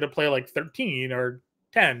more likely to play like 13 or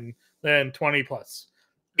 10 than 20 plus.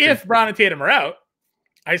 Okay. If Brown and Tatum are out,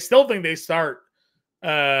 I still think they start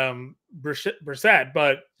Brissett,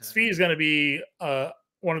 but Svi is going to be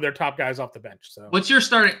one of their top guys off the bench. So what's your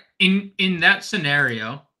starting in that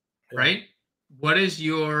scenario, right? What is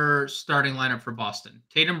your starting lineup for Boston?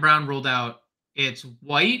 Tatum, Brown ruled out. It's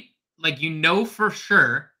White, like for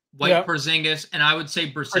sure. White, Porzingis, and I would say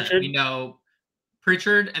Brissett. Pritchard. We know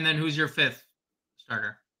Pritchard, and then who's your 5th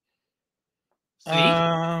starter?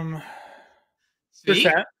 Brissett.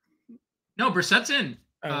 No, Brissett's in.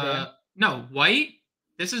 Okay. No, White.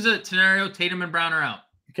 This is a scenario. Tatum and Brown are out.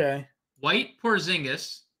 Okay. White,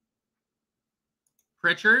 Porzingis,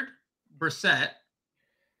 Pritchard, Brissett.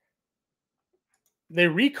 They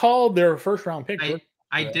recalled their 1st round pick.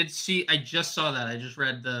 I just saw that. I just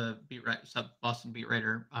read the Boston beat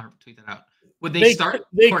writer tweet that out. Would they start?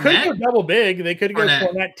 They could go double big. They could go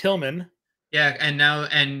Cornette Tillman. Yeah,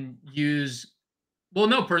 and use. Well,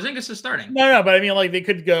 no, Porzingis is starting. No, but I mean, like they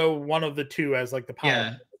could go one of the two as like the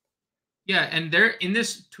power. Yeah, and they're in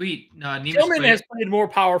this tweet. Tillman has played more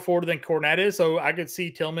power forward than Cornette is, so I could see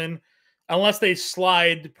Tillman, unless they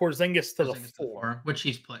slide Porzingis to the 4, which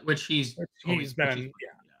he's played, which he's been.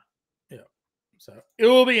 So it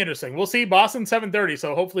will be interesting. We'll see Boston 7:30.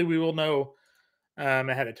 So hopefully we will know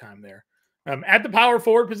ahead of time there. At the power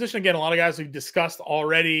forward position, again, a lot of guys we've discussed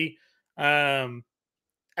already. I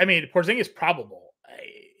mean, Porzingis probable.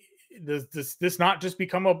 Does this not just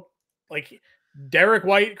become a like Derek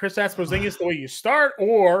White, Kristaps Porzingis the way you start,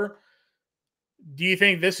 or do you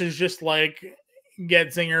think this is just like get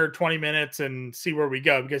Zinger 20 minutes and see where we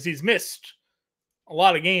go, because he's missed a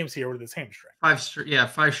lot of games here with his hamstring. 5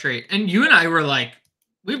 straight. And you and I were like,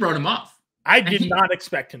 we wrote him off. I did not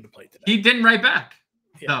expect him to play today. He didn't write back.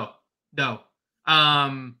 No.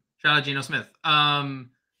 Shout out Geno Smith. I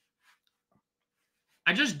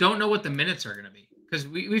just don't know what the minutes are going to be, because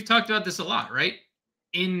we've talked about this a lot, right?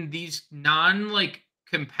 In these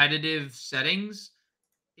competitive settings,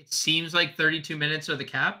 it seems like 32 minutes are the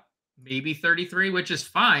cap, maybe 33, which is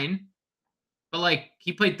fine. But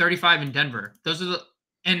he played 35 in Denver. Those are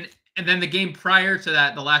and then the game prior to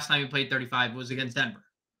that, the last time he played 35 was against Denver.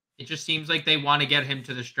 It just seems like they want to get him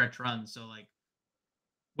to the stretch run. So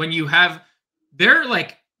when you have their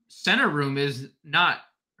center room is not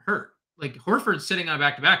hurt. Horford's sitting on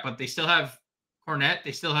back-to-back, but they still have Cornette,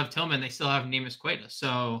 they still have Tillman, they still have Neemias Queta.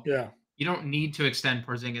 So you don't need to extend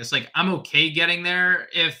Porzingis. I'm okay getting there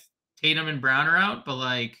if Tatum and Brown are out, but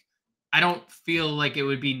I don't feel like it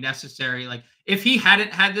would be necessary. Like if he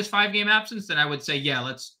hadn't had this 5-game absence, then I would say, yeah,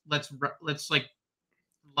 let's like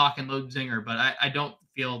lock and load Zinger. But I don't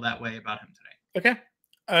feel that way about him today. Okay.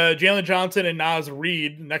 Jalen Johnson and Naz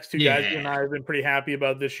Reid, next two guys you and I have been pretty happy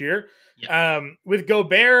about this year. Yeah. With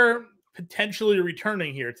Gobert potentially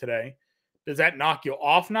returning here today, does that knock you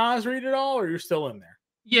off Naz Reid at all, or you're still in there?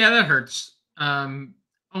 Yeah, that hurts. I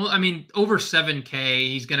mean, over 7K,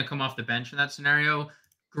 he's going to come off the bench in that scenario.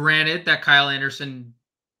 Granted that Kyle Anderson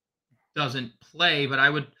doesn't play, but I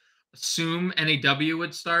would assume NAW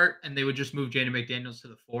would start, and they would just move Jaden McDaniels to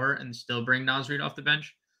the 4 and still bring Naz Reid off the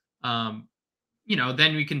bench. Then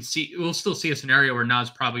we'll still see a scenario where Naz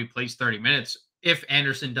probably plays 30 minutes if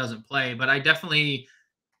Anderson doesn't play, but I definitely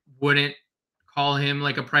wouldn't call him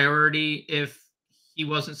like a priority if he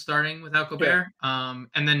wasn't starting without Gobert. Yeah.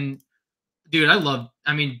 And then, dude,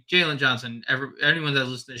 Jalen Johnson, anyone that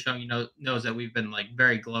listens to the show, knows that we've been like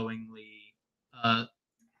very glowing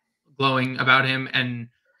about him. And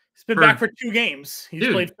he's been back for 2 games. He's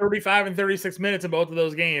played 35 and 36 minutes in both of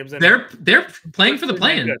those games. And they're playing for the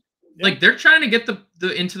play-in. Yeah. Like they're trying to get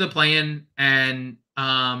the into the play-in, and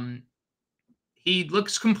he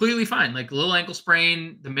looks completely fine. Like a little ankle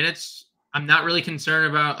sprain, the minutes. I'm not really concerned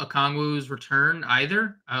about Okongwu's return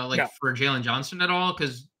either. For Jalen Johnson at all,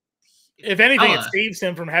 because if anything, it saves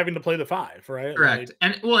him from having to play the 5, right? Correct.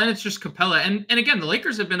 And it's just Capella. And again, the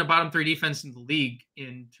Lakers have been a bottom 3 defense in the league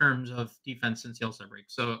in terms of defense since the All-Star break.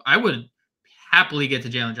 So I would happily get to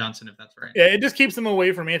Jalen Johnson if that's right. Yeah, it just keeps them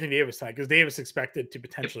away from Anthony Davis side because Davis expected to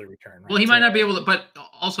potentially return. Right? Well, he might not be able to, but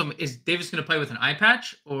also, is Davis going to play with an eye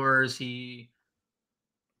patch, or is he?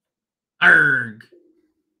 Arg.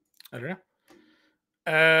 I don't know.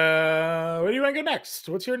 Where do you want to go next?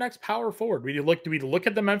 What's your next power forward? Do we look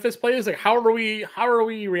at the Memphis plays? Like how are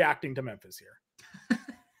we reacting to Memphis here?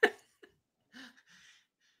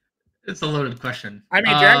 It's a loaded question. I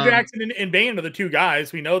mean, Jaren Jackson and Bane are the 2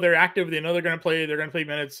 guys. We know they're active. They know they're going to play. They're going to play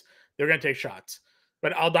minutes. They're going to take shots.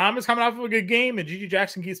 But Aldama's coming off of a good game, and Gigi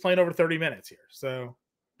Jackson keeps playing over 30 minutes here. So,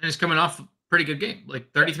 and he's coming off a pretty good game,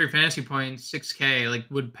 like 33 fantasy points, 6K, like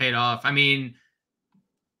would pay it off. I mean,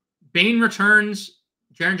 Bane returns,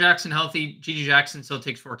 Jaren Jackson healthy, Gigi Jackson still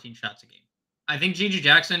takes 14 shots a game. I think Gigi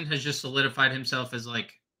Jackson has just solidified himself as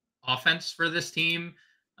like offense for this team,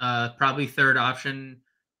 probably 3rd option.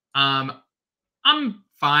 I'm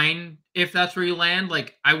fine if that's where you land.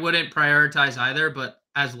 Like I wouldn't prioritize either, but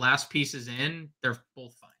as last pieces in, they're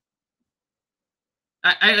both fine.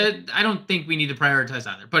 I don't think we need to prioritize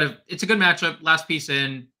either, but if it's a good matchup, last piece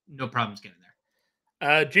in, no problems getting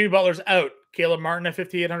there. Jimmy Butler's out. Caleb Martin at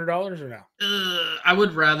 $5,800 or no? I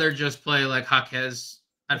would rather just play like Jaquez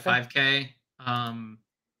at 5K.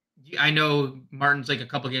 I know Martin's like a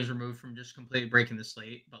couple games removed from just completely breaking the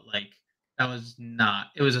slate, but like that was not.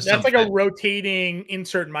 It was that's like a rotating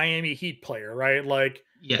insert Miami Heat player, right? Like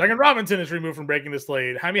Duncan Robinson is removed from breaking the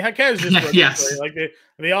slate. Jaime Jaquez just broke the slate. Like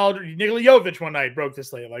they all Nikola Jovic one night broke the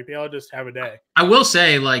slate. Like they all just have a day. I will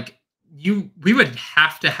say, like we would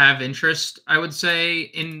have to have interest, I would say,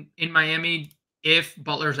 in Miami if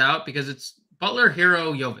Butler's out, because it's Butler,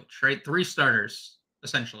 Hero, Jovic, right? 3 starters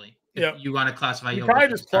essentially. Yeah, you want to classify. You probably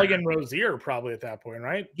just plug in Rozier probably at that point,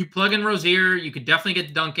 right? You plug in Rozier, you could definitely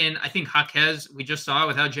get Duncan. I think Jaquez, we just saw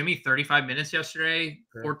without Jimmy, 35 minutes yesterday,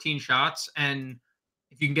 14 shots. And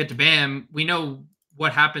if you can get to Bam, we know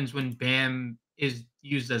what happens when Bam is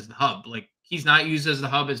used as the hub. Like he's not used as the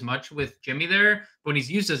hub as much with Jimmy there, but when he's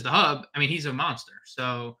used as the hub, I mean, he's a monster.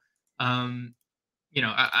 So, I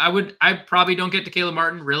probably don't get to Caleb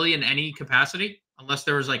Martin really in any capacity unless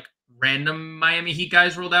there was like random Miami Heat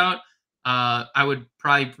guys rolled out. I would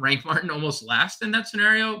probably rank Martin almost last in that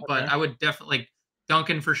scenario, but I would definitely like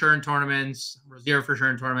Duncan for sure in tournaments, Rozier for sure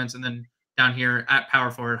in tournaments, and then down here at power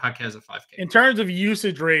forward, Jaquez at 5K. In terms of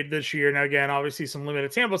usage rate this year, now again, obviously some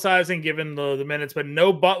limited sample sizing given the minutes, but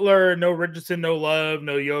no Butler, no Richardson, no Love,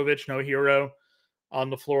 no Jovic, no Hero on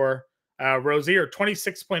the floor. Rozier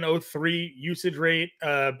 26.03 usage rate.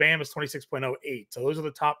 Bam is 26.08. So those are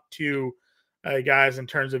the top 2 guys in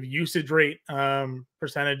terms of usage rate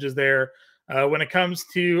percentages there. When it comes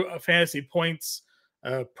to fantasy points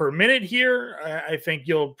per minute here, I think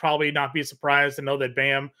you'll probably not be surprised to know that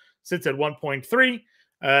Bam sits at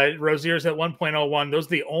 1.3. Rozier's at 1.01. Those are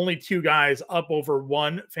the only 2 guys up over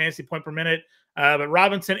 1 fantasy point per minute. But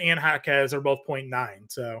Robinson and Jaquez are both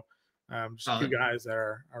 0.9. So just 2 guys that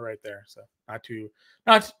are right there. So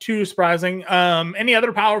not too surprising. Any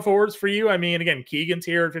other power forwards for you? I mean, again, Keegan's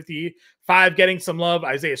here at 55, getting some love.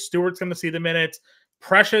 Isaiah Stewart's going to see the minutes.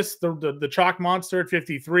 Precious, the chalk monster at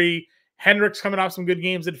 53. Hendricks coming off some good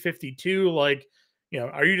games at 52. Like,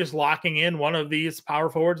 are you just locking in one of these power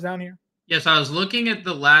forwards down here? Yes, I was looking at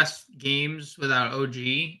the last games without OG,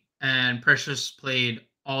 and Precious played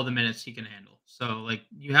all the minutes he can handle. So, like,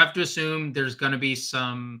 you have to assume there's going to be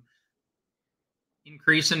some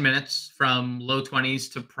increase in minutes from low 20s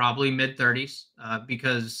to probably mid 30s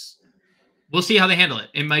because we'll see how they handle it.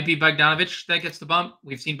 It might be Bogdanovich that gets the bump.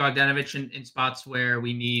 We've seen Bogdanovich in spots where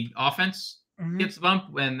we need offense gets the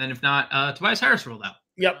bump, and then if not, Tobias Harris rolled out.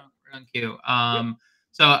 Yep. Right on cue.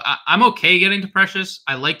 So I'm okay getting to Precious.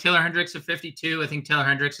 I like Taylor Hendricks at 52. I think Taylor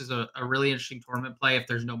Hendricks is a really interesting tournament play if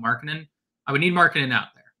there's no Markkanen. I would need Markkanen out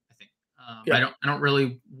there, I think. I don't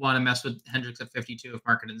really want to mess with Hendricks at 52 if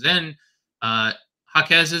Markkanen's in.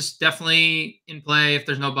 Jaquez is definitely in play if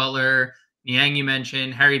there's no Butler. Niang you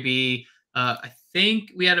mentioned, Harry B. I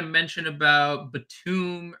think we had a mention about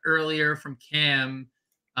Batum earlier from Cam,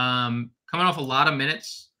 coming off a lot of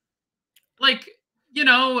minutes. Like,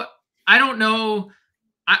 I don't know.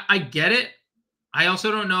 I get it. I also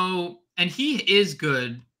don't know. And he is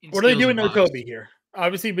good. What are they doing to Kobe here?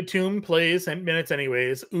 Obviously, Batum plays in minutes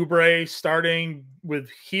anyways. Oubre starting with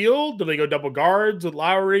Hield. Do they go double guards with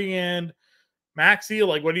Lowry and Maxey?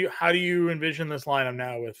 Like, how do you envision this lineup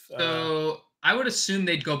now with? So I would assume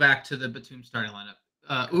they'd go back to the Batum starting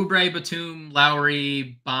lineup. Oubre, Batum,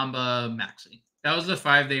 Lowry, Bamba, Maxey. That was the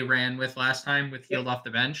 5 they ran with last time with Hield off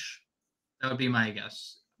the bench. That would be my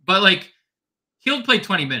guess. But like, Hield played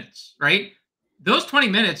 20 minutes, right? Those 20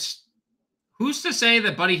 minutes, who's to say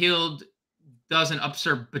that Buddy Hield doesn't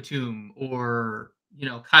upserve Batum or,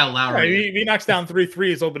 Kyle Lowry? Right, if he knocks down 3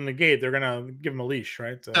 threes, open the gate, they're going to give him a leash,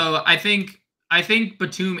 right? So I think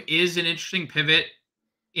Batum is an interesting pivot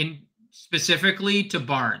in specifically to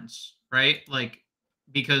Barnes, right? Like,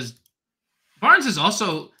 because Barnes is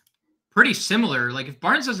also pretty similar. Like, if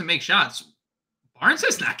Barnes doesn't make shots, Barnes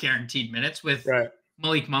is not guaranteed minutes with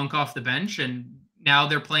Malik Monk off the bench, and now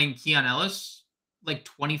they're playing Keon Ellis like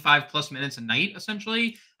 25 plus minutes a night,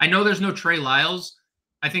 essentially. I know there's no Trey Lyles.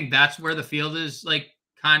 I think that's where the field is like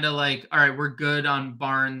kind of like, all right, we're good on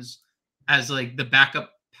Barnes as like the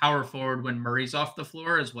backup power forward when Murray's off the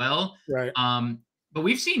floor as well. Right. But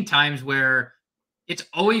we've seen times where it's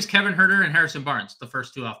always Kevin Huerter and Harrison Barnes, the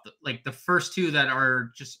first two the first two that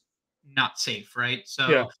are just not safe, right?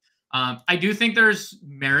 So I do think there's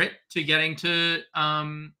merit to getting to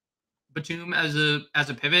Batum as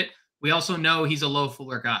a pivot. We also know he's a low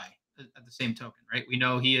floor guy at the same token, right? We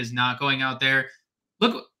know he is not going out there.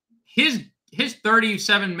 Look, his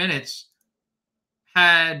 37 minutes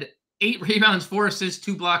had 8 rebounds, 4 assists,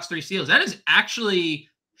 2 blocks, 3 steals. That is actually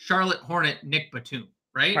Charlotte Hornet Nick Batum,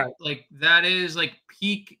 right? Like, that is like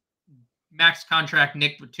peak max contract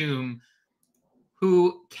Nick Batum,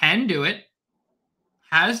 who can do it,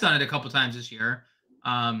 has done it a couple times this year.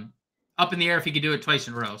 Up in the air if he could do it twice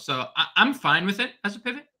in a row. So I'm fine with it as a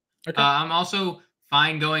pivot. Okay. I'm also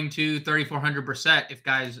fine going to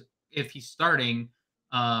 3,400% if he's starting.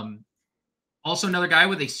 Also another guy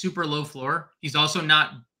with a super low floor. He's also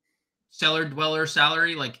not cellar dweller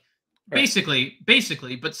salary, like basically,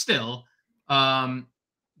 but still 1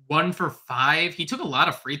 for 5. He took a lot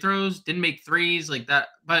of free throws, didn't make threes like that.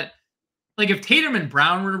 But like, if Tatum and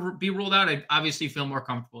Brown were to be ruled out, I'd obviously feel more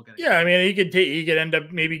comfortable getting. Yeah, I mean, he could end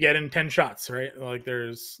up maybe getting 10 shots, right? Like,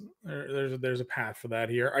 there's a path for that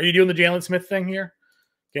here. Are you doing the Jalen Smith thing here?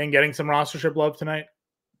 Again, getting some rostership love tonight?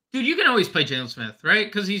 Dude, you can always play Jalen Smith, right?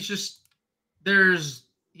 Because he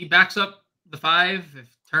backs up the 5.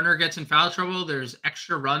 If Turner gets in foul trouble, there's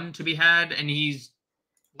extra run to be had, and he's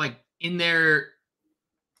like in there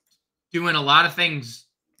doing a lot of things.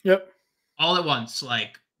 Yep. All at once,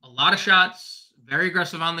 like a lot of shots, very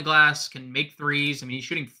aggressive on the glass, can make threes. I mean, he's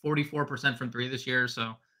shooting 44% from 3 this year.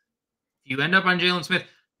 So if you end up on Jalen Smith,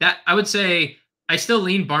 that I would say I still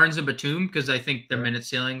lean Barnes and Batum because I think their minute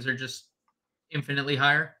ceilings are just infinitely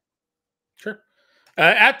higher. Sure.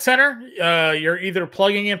 At center, you're either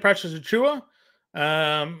plugging in Precious Achiuwa.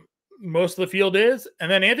 Most of the field is. And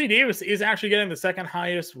then Anthony Davis is actually getting the second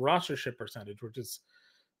highest rostership percentage, which is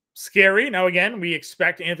scary. Now, again, we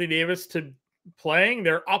expect Anthony Davis to playing.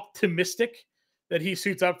 They're optimistic that he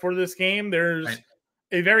suits up for this game. There's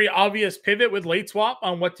a very obvious pivot with late swap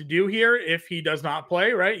on what to do here if he does not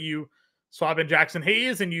play, right? You swap in Jackson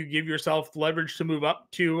Hayes and you give yourself leverage to move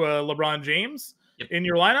up to LeBron James in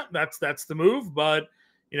your lineup. That's the move. But,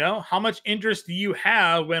 how much interest do you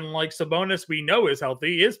have when, like, Sabonis, we know is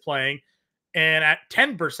healthy, is playing, and at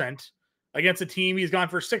 10% against a team he's gone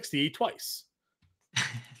for 60 twice?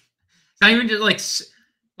 It's not even just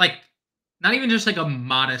not even just like a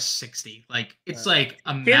modest 60. Like, it's like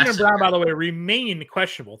a massive. Brown, by the way, remain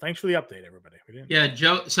questionable. Thanks for the update, everybody.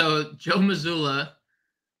 Joe Mazzulla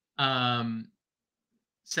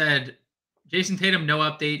said Jason Tatum, no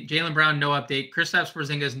update. Jalen Brown, no update. Kristaps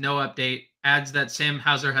Porzingis, no update. Adds that Sam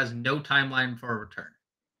Hauser has no timeline for a return.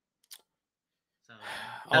 So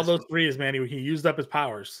all those threes, man, he used up his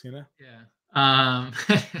powers, you know? Yeah.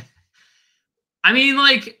 I mean,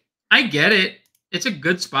 like, I get it. It's a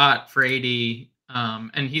good spot for AD.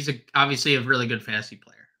 And he's obviously a really good fantasy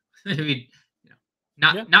player. I mean,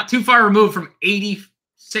 not too far removed from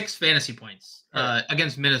 86 fantasy points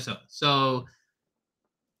against Minnesota. So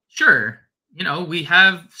sure, we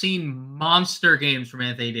have seen monster games from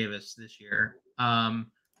Anthony Davis this year.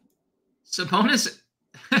 Sabonis,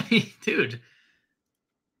 I mean, dude,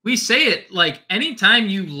 we say it like anytime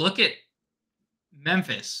you look at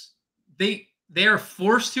Memphis, they are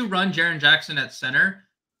forced to run Jaren Jackson at center,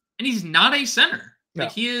 and he's not a center. No.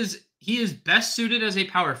 Like he is best suited as a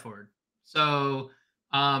power forward. So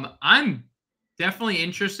I'm definitely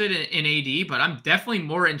interested in AD, but I'm definitely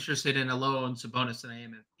more interested in a low-owned Sabonis than I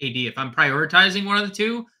am in AD. If I'm prioritizing one of the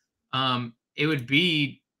two, it would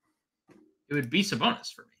be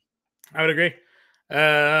Sabonis for me. I would agree.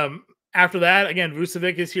 After that, again,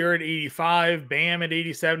 Vucevic is here at 85, Bam at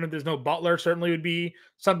 87. If there's no Butler, certainly would be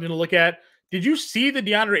something to look at. Did you see the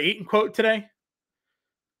DeAndre Ayton quote today?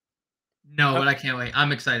 No, but I can't wait.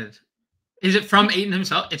 I'm excited. Is it from Ayton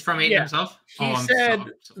himself? It's from Ayton himself? He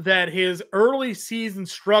said that his early season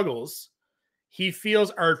struggles, he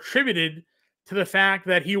feels, are attributed to the fact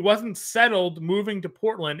that he wasn't settled moving to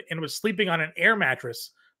Portland and was sleeping on an air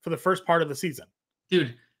mattress for the first part of the season.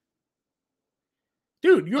 Dude,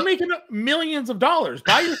 you're making millions of dollars.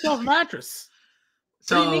 Buy yourself a mattress.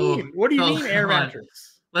 So what do you mean air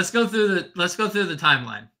mattress? Let's go through the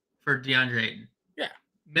timeline for DeAndre Ayton. Yeah.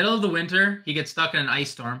 Middle of the winter, he gets stuck in an ice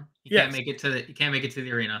storm. He can't make it to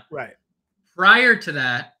the arena. Right. Prior to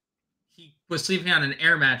that, he was sleeping on an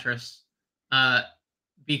air mattress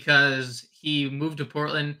because he moved to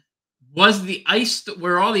Portland. Was the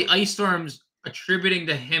were all the ice storms attributing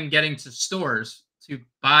to him getting to stores to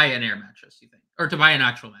buy an air mattress, you think? Or to buy an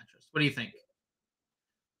actual mattress? What do you think?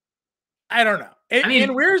 I don't know.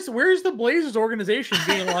 And where's the Blazers organization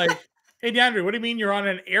being like, hey, DeAndre, what do you mean you're on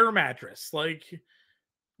an air mattress?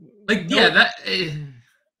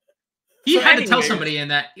 He had to tell somebody in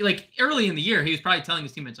that, like, early in the year, he was probably telling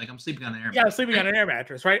his teammates, like, I'm sleeping on an air mattress. Yeah, sleeping on an air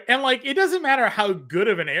mattress, right? And, like, it doesn't matter how good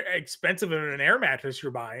of expensive of an air mattress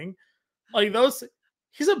you're buying. Like,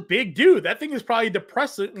 he's a big dude. That thing is probably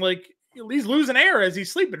depressing. Like, he's losing air as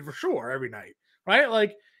he's sleeping for sure every night, right?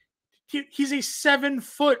 Like, he's a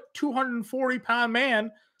 7-foot, 240-pound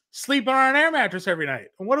man sleeping on an air mattress every night.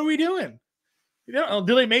 And what are we doing?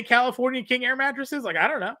 Do they make California King air mattresses? Like, I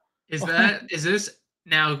don't know. Is this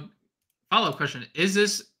now? Follow-up question: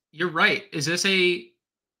 you're right? Is this a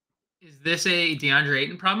DeAndre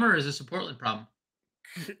Ayton problem or is this a Portland problem?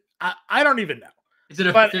 I don't even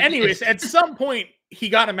know. But anyways, at some point he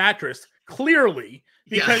got a mattress clearly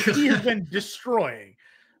because he has been destroying.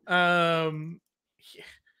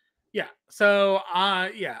 Yeah. So,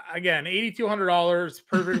 again, $8,200,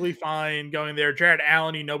 perfectly fine going there. Jared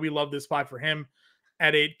Allen, we love this spot for him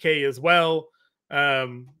at $8K as well.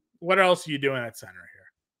 What else are you doing at center here?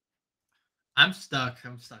 I'm stuck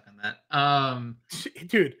on that.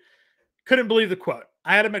 Dude, couldn't believe the quote.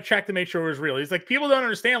 I had him check to make sure it was real. He's like, people don't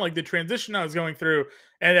understand like the transition I was going through.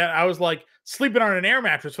 And I was like sleeping on an air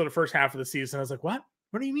mattress for the first half of the season. I was like, what?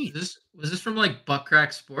 What do you mean? Was this from like Butt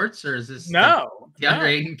Crack Sports or is this DeAndre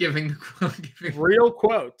Ayton giving the quote? Real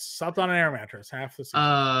quotes. Slept on an air mattress half the season.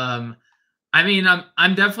 I mean,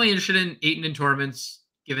 I'm definitely interested in Ayton and tournaments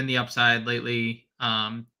given the upside lately.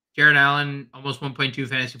 Jared Allen almost 1.2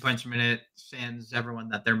 fantasy points per minute, sans everyone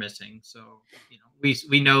that they're missing. So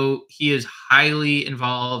we know he is highly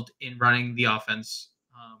involved in running the offense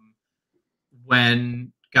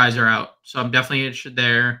when guys are out. So I'm definitely interested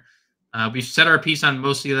there. We've set our piece on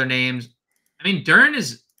most of the other names. I mean, Duren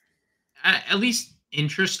is at least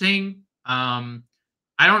interesting. I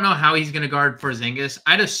don't know how he's going to guard Porzingis.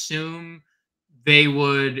 I'd assume they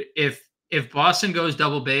would, if Boston goes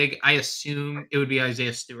double big, I assume it would be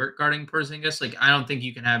Isaiah Stewart guarding Porzingis. Like, I don't think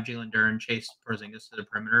you can have Jalen Duren chase Porzingis to the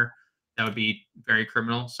perimeter. That would be very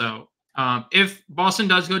criminal. So if Boston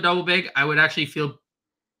does go double big, I would actually feel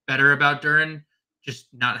better about Duren just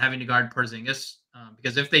not having to guard Porzingis.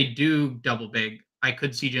 Because if they do double big, I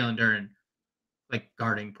could see Jalen Duren like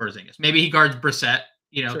guarding Porzingis. Maybe he guards Brissett,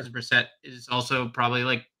 because Brissett is also probably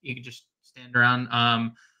like he could just stand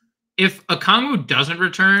around. If Okongwu doesn't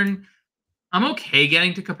return, I'm okay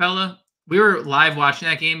getting to Capella. We were live watching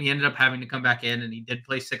that game. He ended up having to come back in, and he did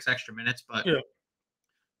play 6 extra minutes, but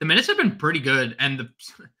the minutes have been pretty good. And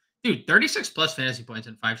 36 plus fantasy points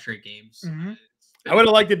in 5 straight games. Mm-hmm. I would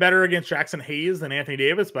have liked it better against Jackson Hayes than Anthony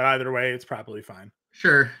Davis, but either way, it's probably fine.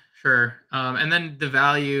 Sure. And then the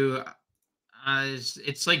value is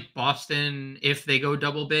it's like Boston if they go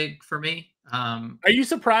double big for me. Are you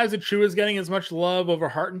surprised that Chu is getting as much love over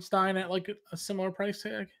Hartenstein at like a similar price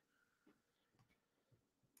tag?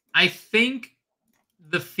 I think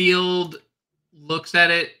the field looks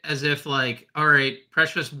at it as if like, all right,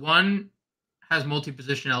 Precious one has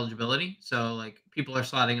multi-position eligibility. So like people are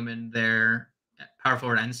slotting him in their power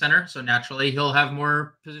forward and center. So naturally he'll have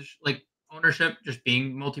more position like ownership just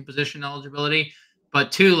being multi-position eligibility.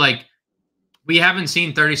 But two, like we haven't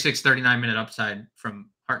seen 36, 39-minute upside from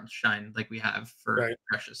Hartenstein like we have for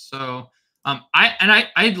Precious. So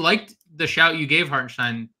I liked the shout you gave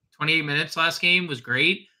Hartenstein. 28 minutes last game was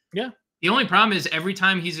great. Yeah. The only problem is every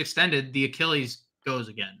time he's extended, the Achilles goes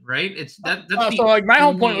again, right? It's that's so like my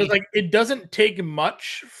whole point was like it doesn't take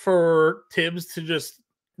much for Tibbs to just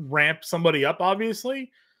ramp somebody up,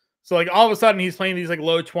 obviously. So like all of a sudden he's playing these like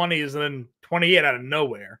low 20s and then 28 out of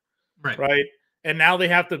nowhere. Right. And now they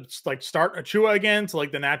have to like start Achua again. So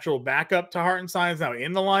like the natural backup to Hartenstein is now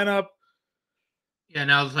in the lineup. Yeah,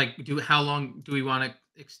 now it's like how long do we want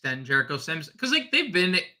to extend Jericho Sims? Because like they've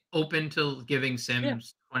been open to giving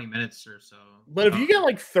Sims 20 minutes or so. But if you get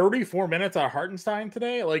like 34 minutes out of Hartenstein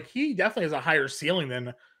today, like he definitely has a higher ceiling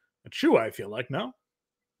than Achua, I feel like, no?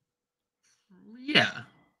 Yeah.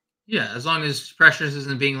 As long as Precious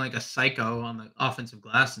isn't being like a psycho on the offensive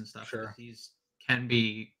glass and stuff. Sure. He's can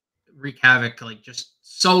be wreak havoc like just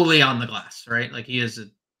solely on the glass, right? Like he's a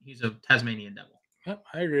Tasmanian devil. Yep,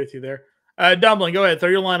 I agree with you there. Dumbling, go ahead, throw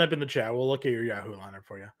your lineup in the chat. We'll look at your Yahoo lineup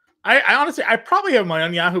for you. I honestly, I probably have mine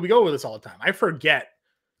on Yahoo. We go over this all the time. I forget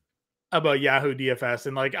about Yahoo DFS,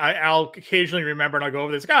 and like I'll occasionally remember, and I'll go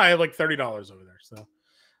over this. I have like $30 over there. So,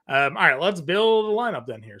 all right, let's build a lineup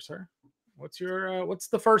then here, sir. What's your what's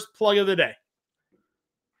the first plug of the day?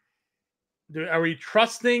 Are we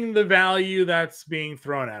trusting the value that's being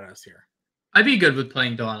thrown at us here? I'd be good with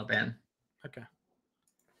playing Delano Ban. Okay.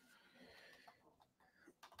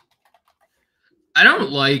 I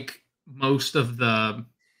don't like most of the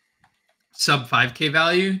sub 5K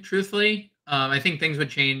value, truthfully. I think things would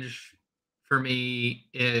change for me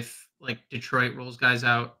if like Detroit rolls guys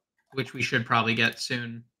out, which we should probably get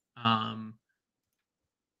soon.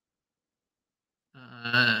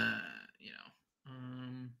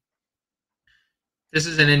 This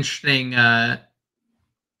is an interesting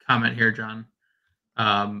comment here, John.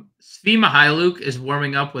 Svi Mihailuk is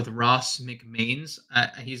warming up with Ross McMains.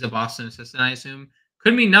 He's a Boston assistant, I assume.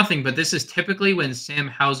 Could mean nothing, but this is typically when Sam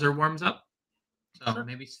Hauser warms up. So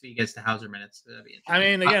maybe Svi gets the Hauser minutes. That'd be interesting. I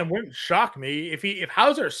mean, again, wouldn't shock me if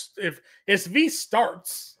Svi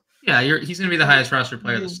starts. Yeah, he's going to be the highest roster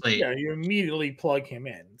player of the slate. Yeah, you immediately plug him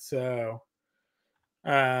in. So,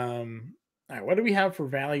 all right, what do we have for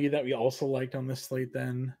value that we also liked on this slate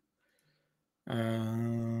then?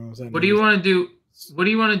 What do you want to do? What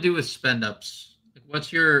do you want to do with spend ups? Like,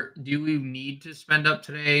 what's your? Do we need to spend up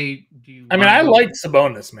today? Do you? I mean, I like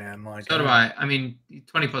Sabonis, man. Like, so do I. I mean,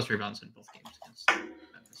 20 plus rebounds in both games against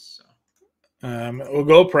Memphis. So. We'll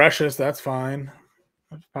go Precious. That's fine.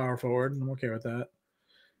 That's power forward. I'm okay with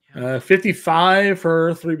that. 55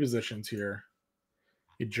 for 3 positions here.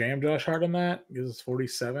 You jam Josh Hart on that. Gives us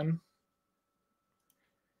 47.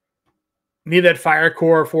 Need that fire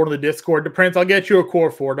core 4 to the Discord. Prince, I'll get you a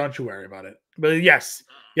core 4. Don't you worry about it. But yes,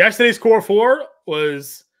 yesterday's core 4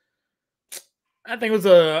 was, I think it was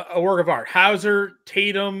a work of art. Hauser,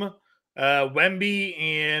 Tatum, Wemby,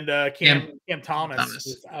 and Cam Thomas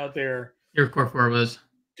was out there. Your core 4 was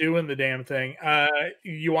doing the damn thing.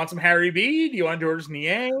 You want some Harry B? Do you want George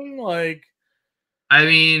Niang? Like, I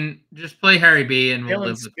mean, just play Harry B and we'll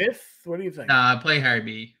live with it. What do you think? Play Harry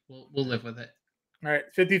B. We'll live with it. All right,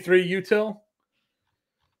 53 util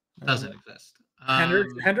doesn't exist.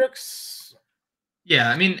 Hendricks.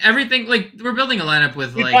 Yeah, I mean everything. Like we're building a lineup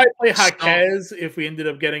with we'd like play Jaquez if we ended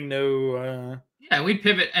up getting no. Yeah, we'd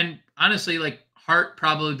pivot, and honestly, like Hart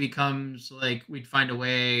probably becomes like we'd find a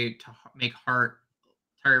way to make Hart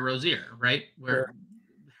Terry Rozier, right? Where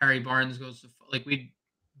Harry Barnes goes to like we'd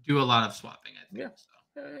do a lot of swapping. I think.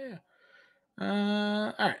 Yeah.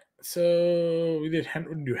 All right. So we did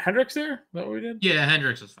do Hendricks there? Is that what we did? Yeah,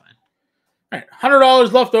 Hendricks is fine. All right,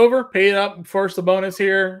 $100 left over. Paid up first the bonus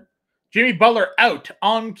here. Jimmy Butler out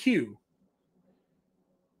on cue.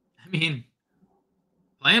 I mean,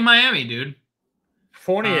 playing Miami, dude.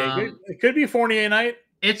 Fournier. It could be Fournier night.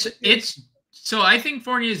 It's so I think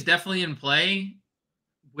Fournier is definitely in play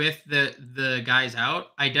with the guys out.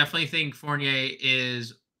 I definitely think Fournier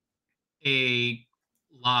is a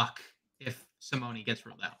lock if Simone gets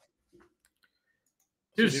ruled out.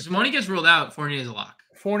 Dude, Simone gets ruled out. Fournier's a lock.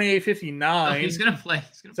 Fournier 59. Oh, he's gonna play.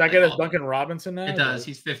 Does that get us Duncan Robinson now? It does.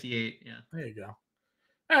 He's 58. Yeah. There you go.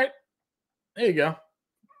 All right. There you go.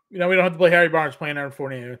 We don't have to play Harry Barnes playing Aaron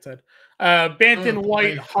Fournier instead. Banton,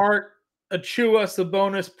 White, Hart, Achua,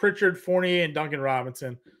 Sabonis, Pritchard, Fournier, and Duncan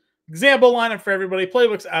Robinson. Example lineup for everybody.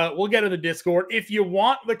 Playbooks out. We'll get in the Discord. If you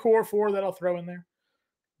want the core 4 that I'll throw in there,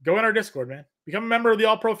 go in our Discord, man. Become a member of the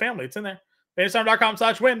All Pro family. It's in there.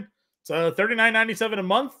 FantasyTime.com/win. It's $39.97 a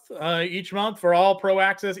month each month for All Pro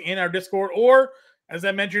access in our Discord. Or, as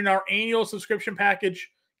I mentioned, our annual subscription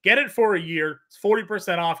package. Get it for a year. It's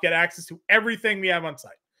 40% off. Get access to everything we have on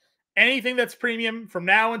site. Anything that's premium from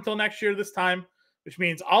now until next year this time, which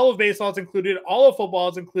means all of baseball is included, all of football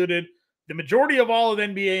is included, the majority of all of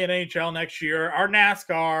NBA and NHL next year, our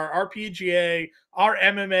NASCAR, our PGA, our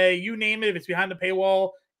MMA, you name it, if it's behind the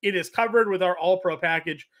paywall, it is covered with our All-Pro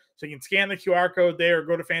package. So you can scan the QR code there or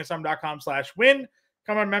go to fantasy.com/win.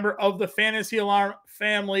 Become a member of the Fantasy Alarm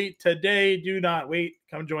family today. Do not wait.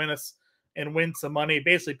 Come join us and win some money. It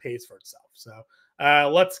basically pays for itself. So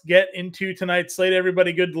let's get into tonight's slate,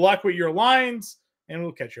 everybody. Good luck with your lines, and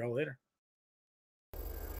we'll catch you all later.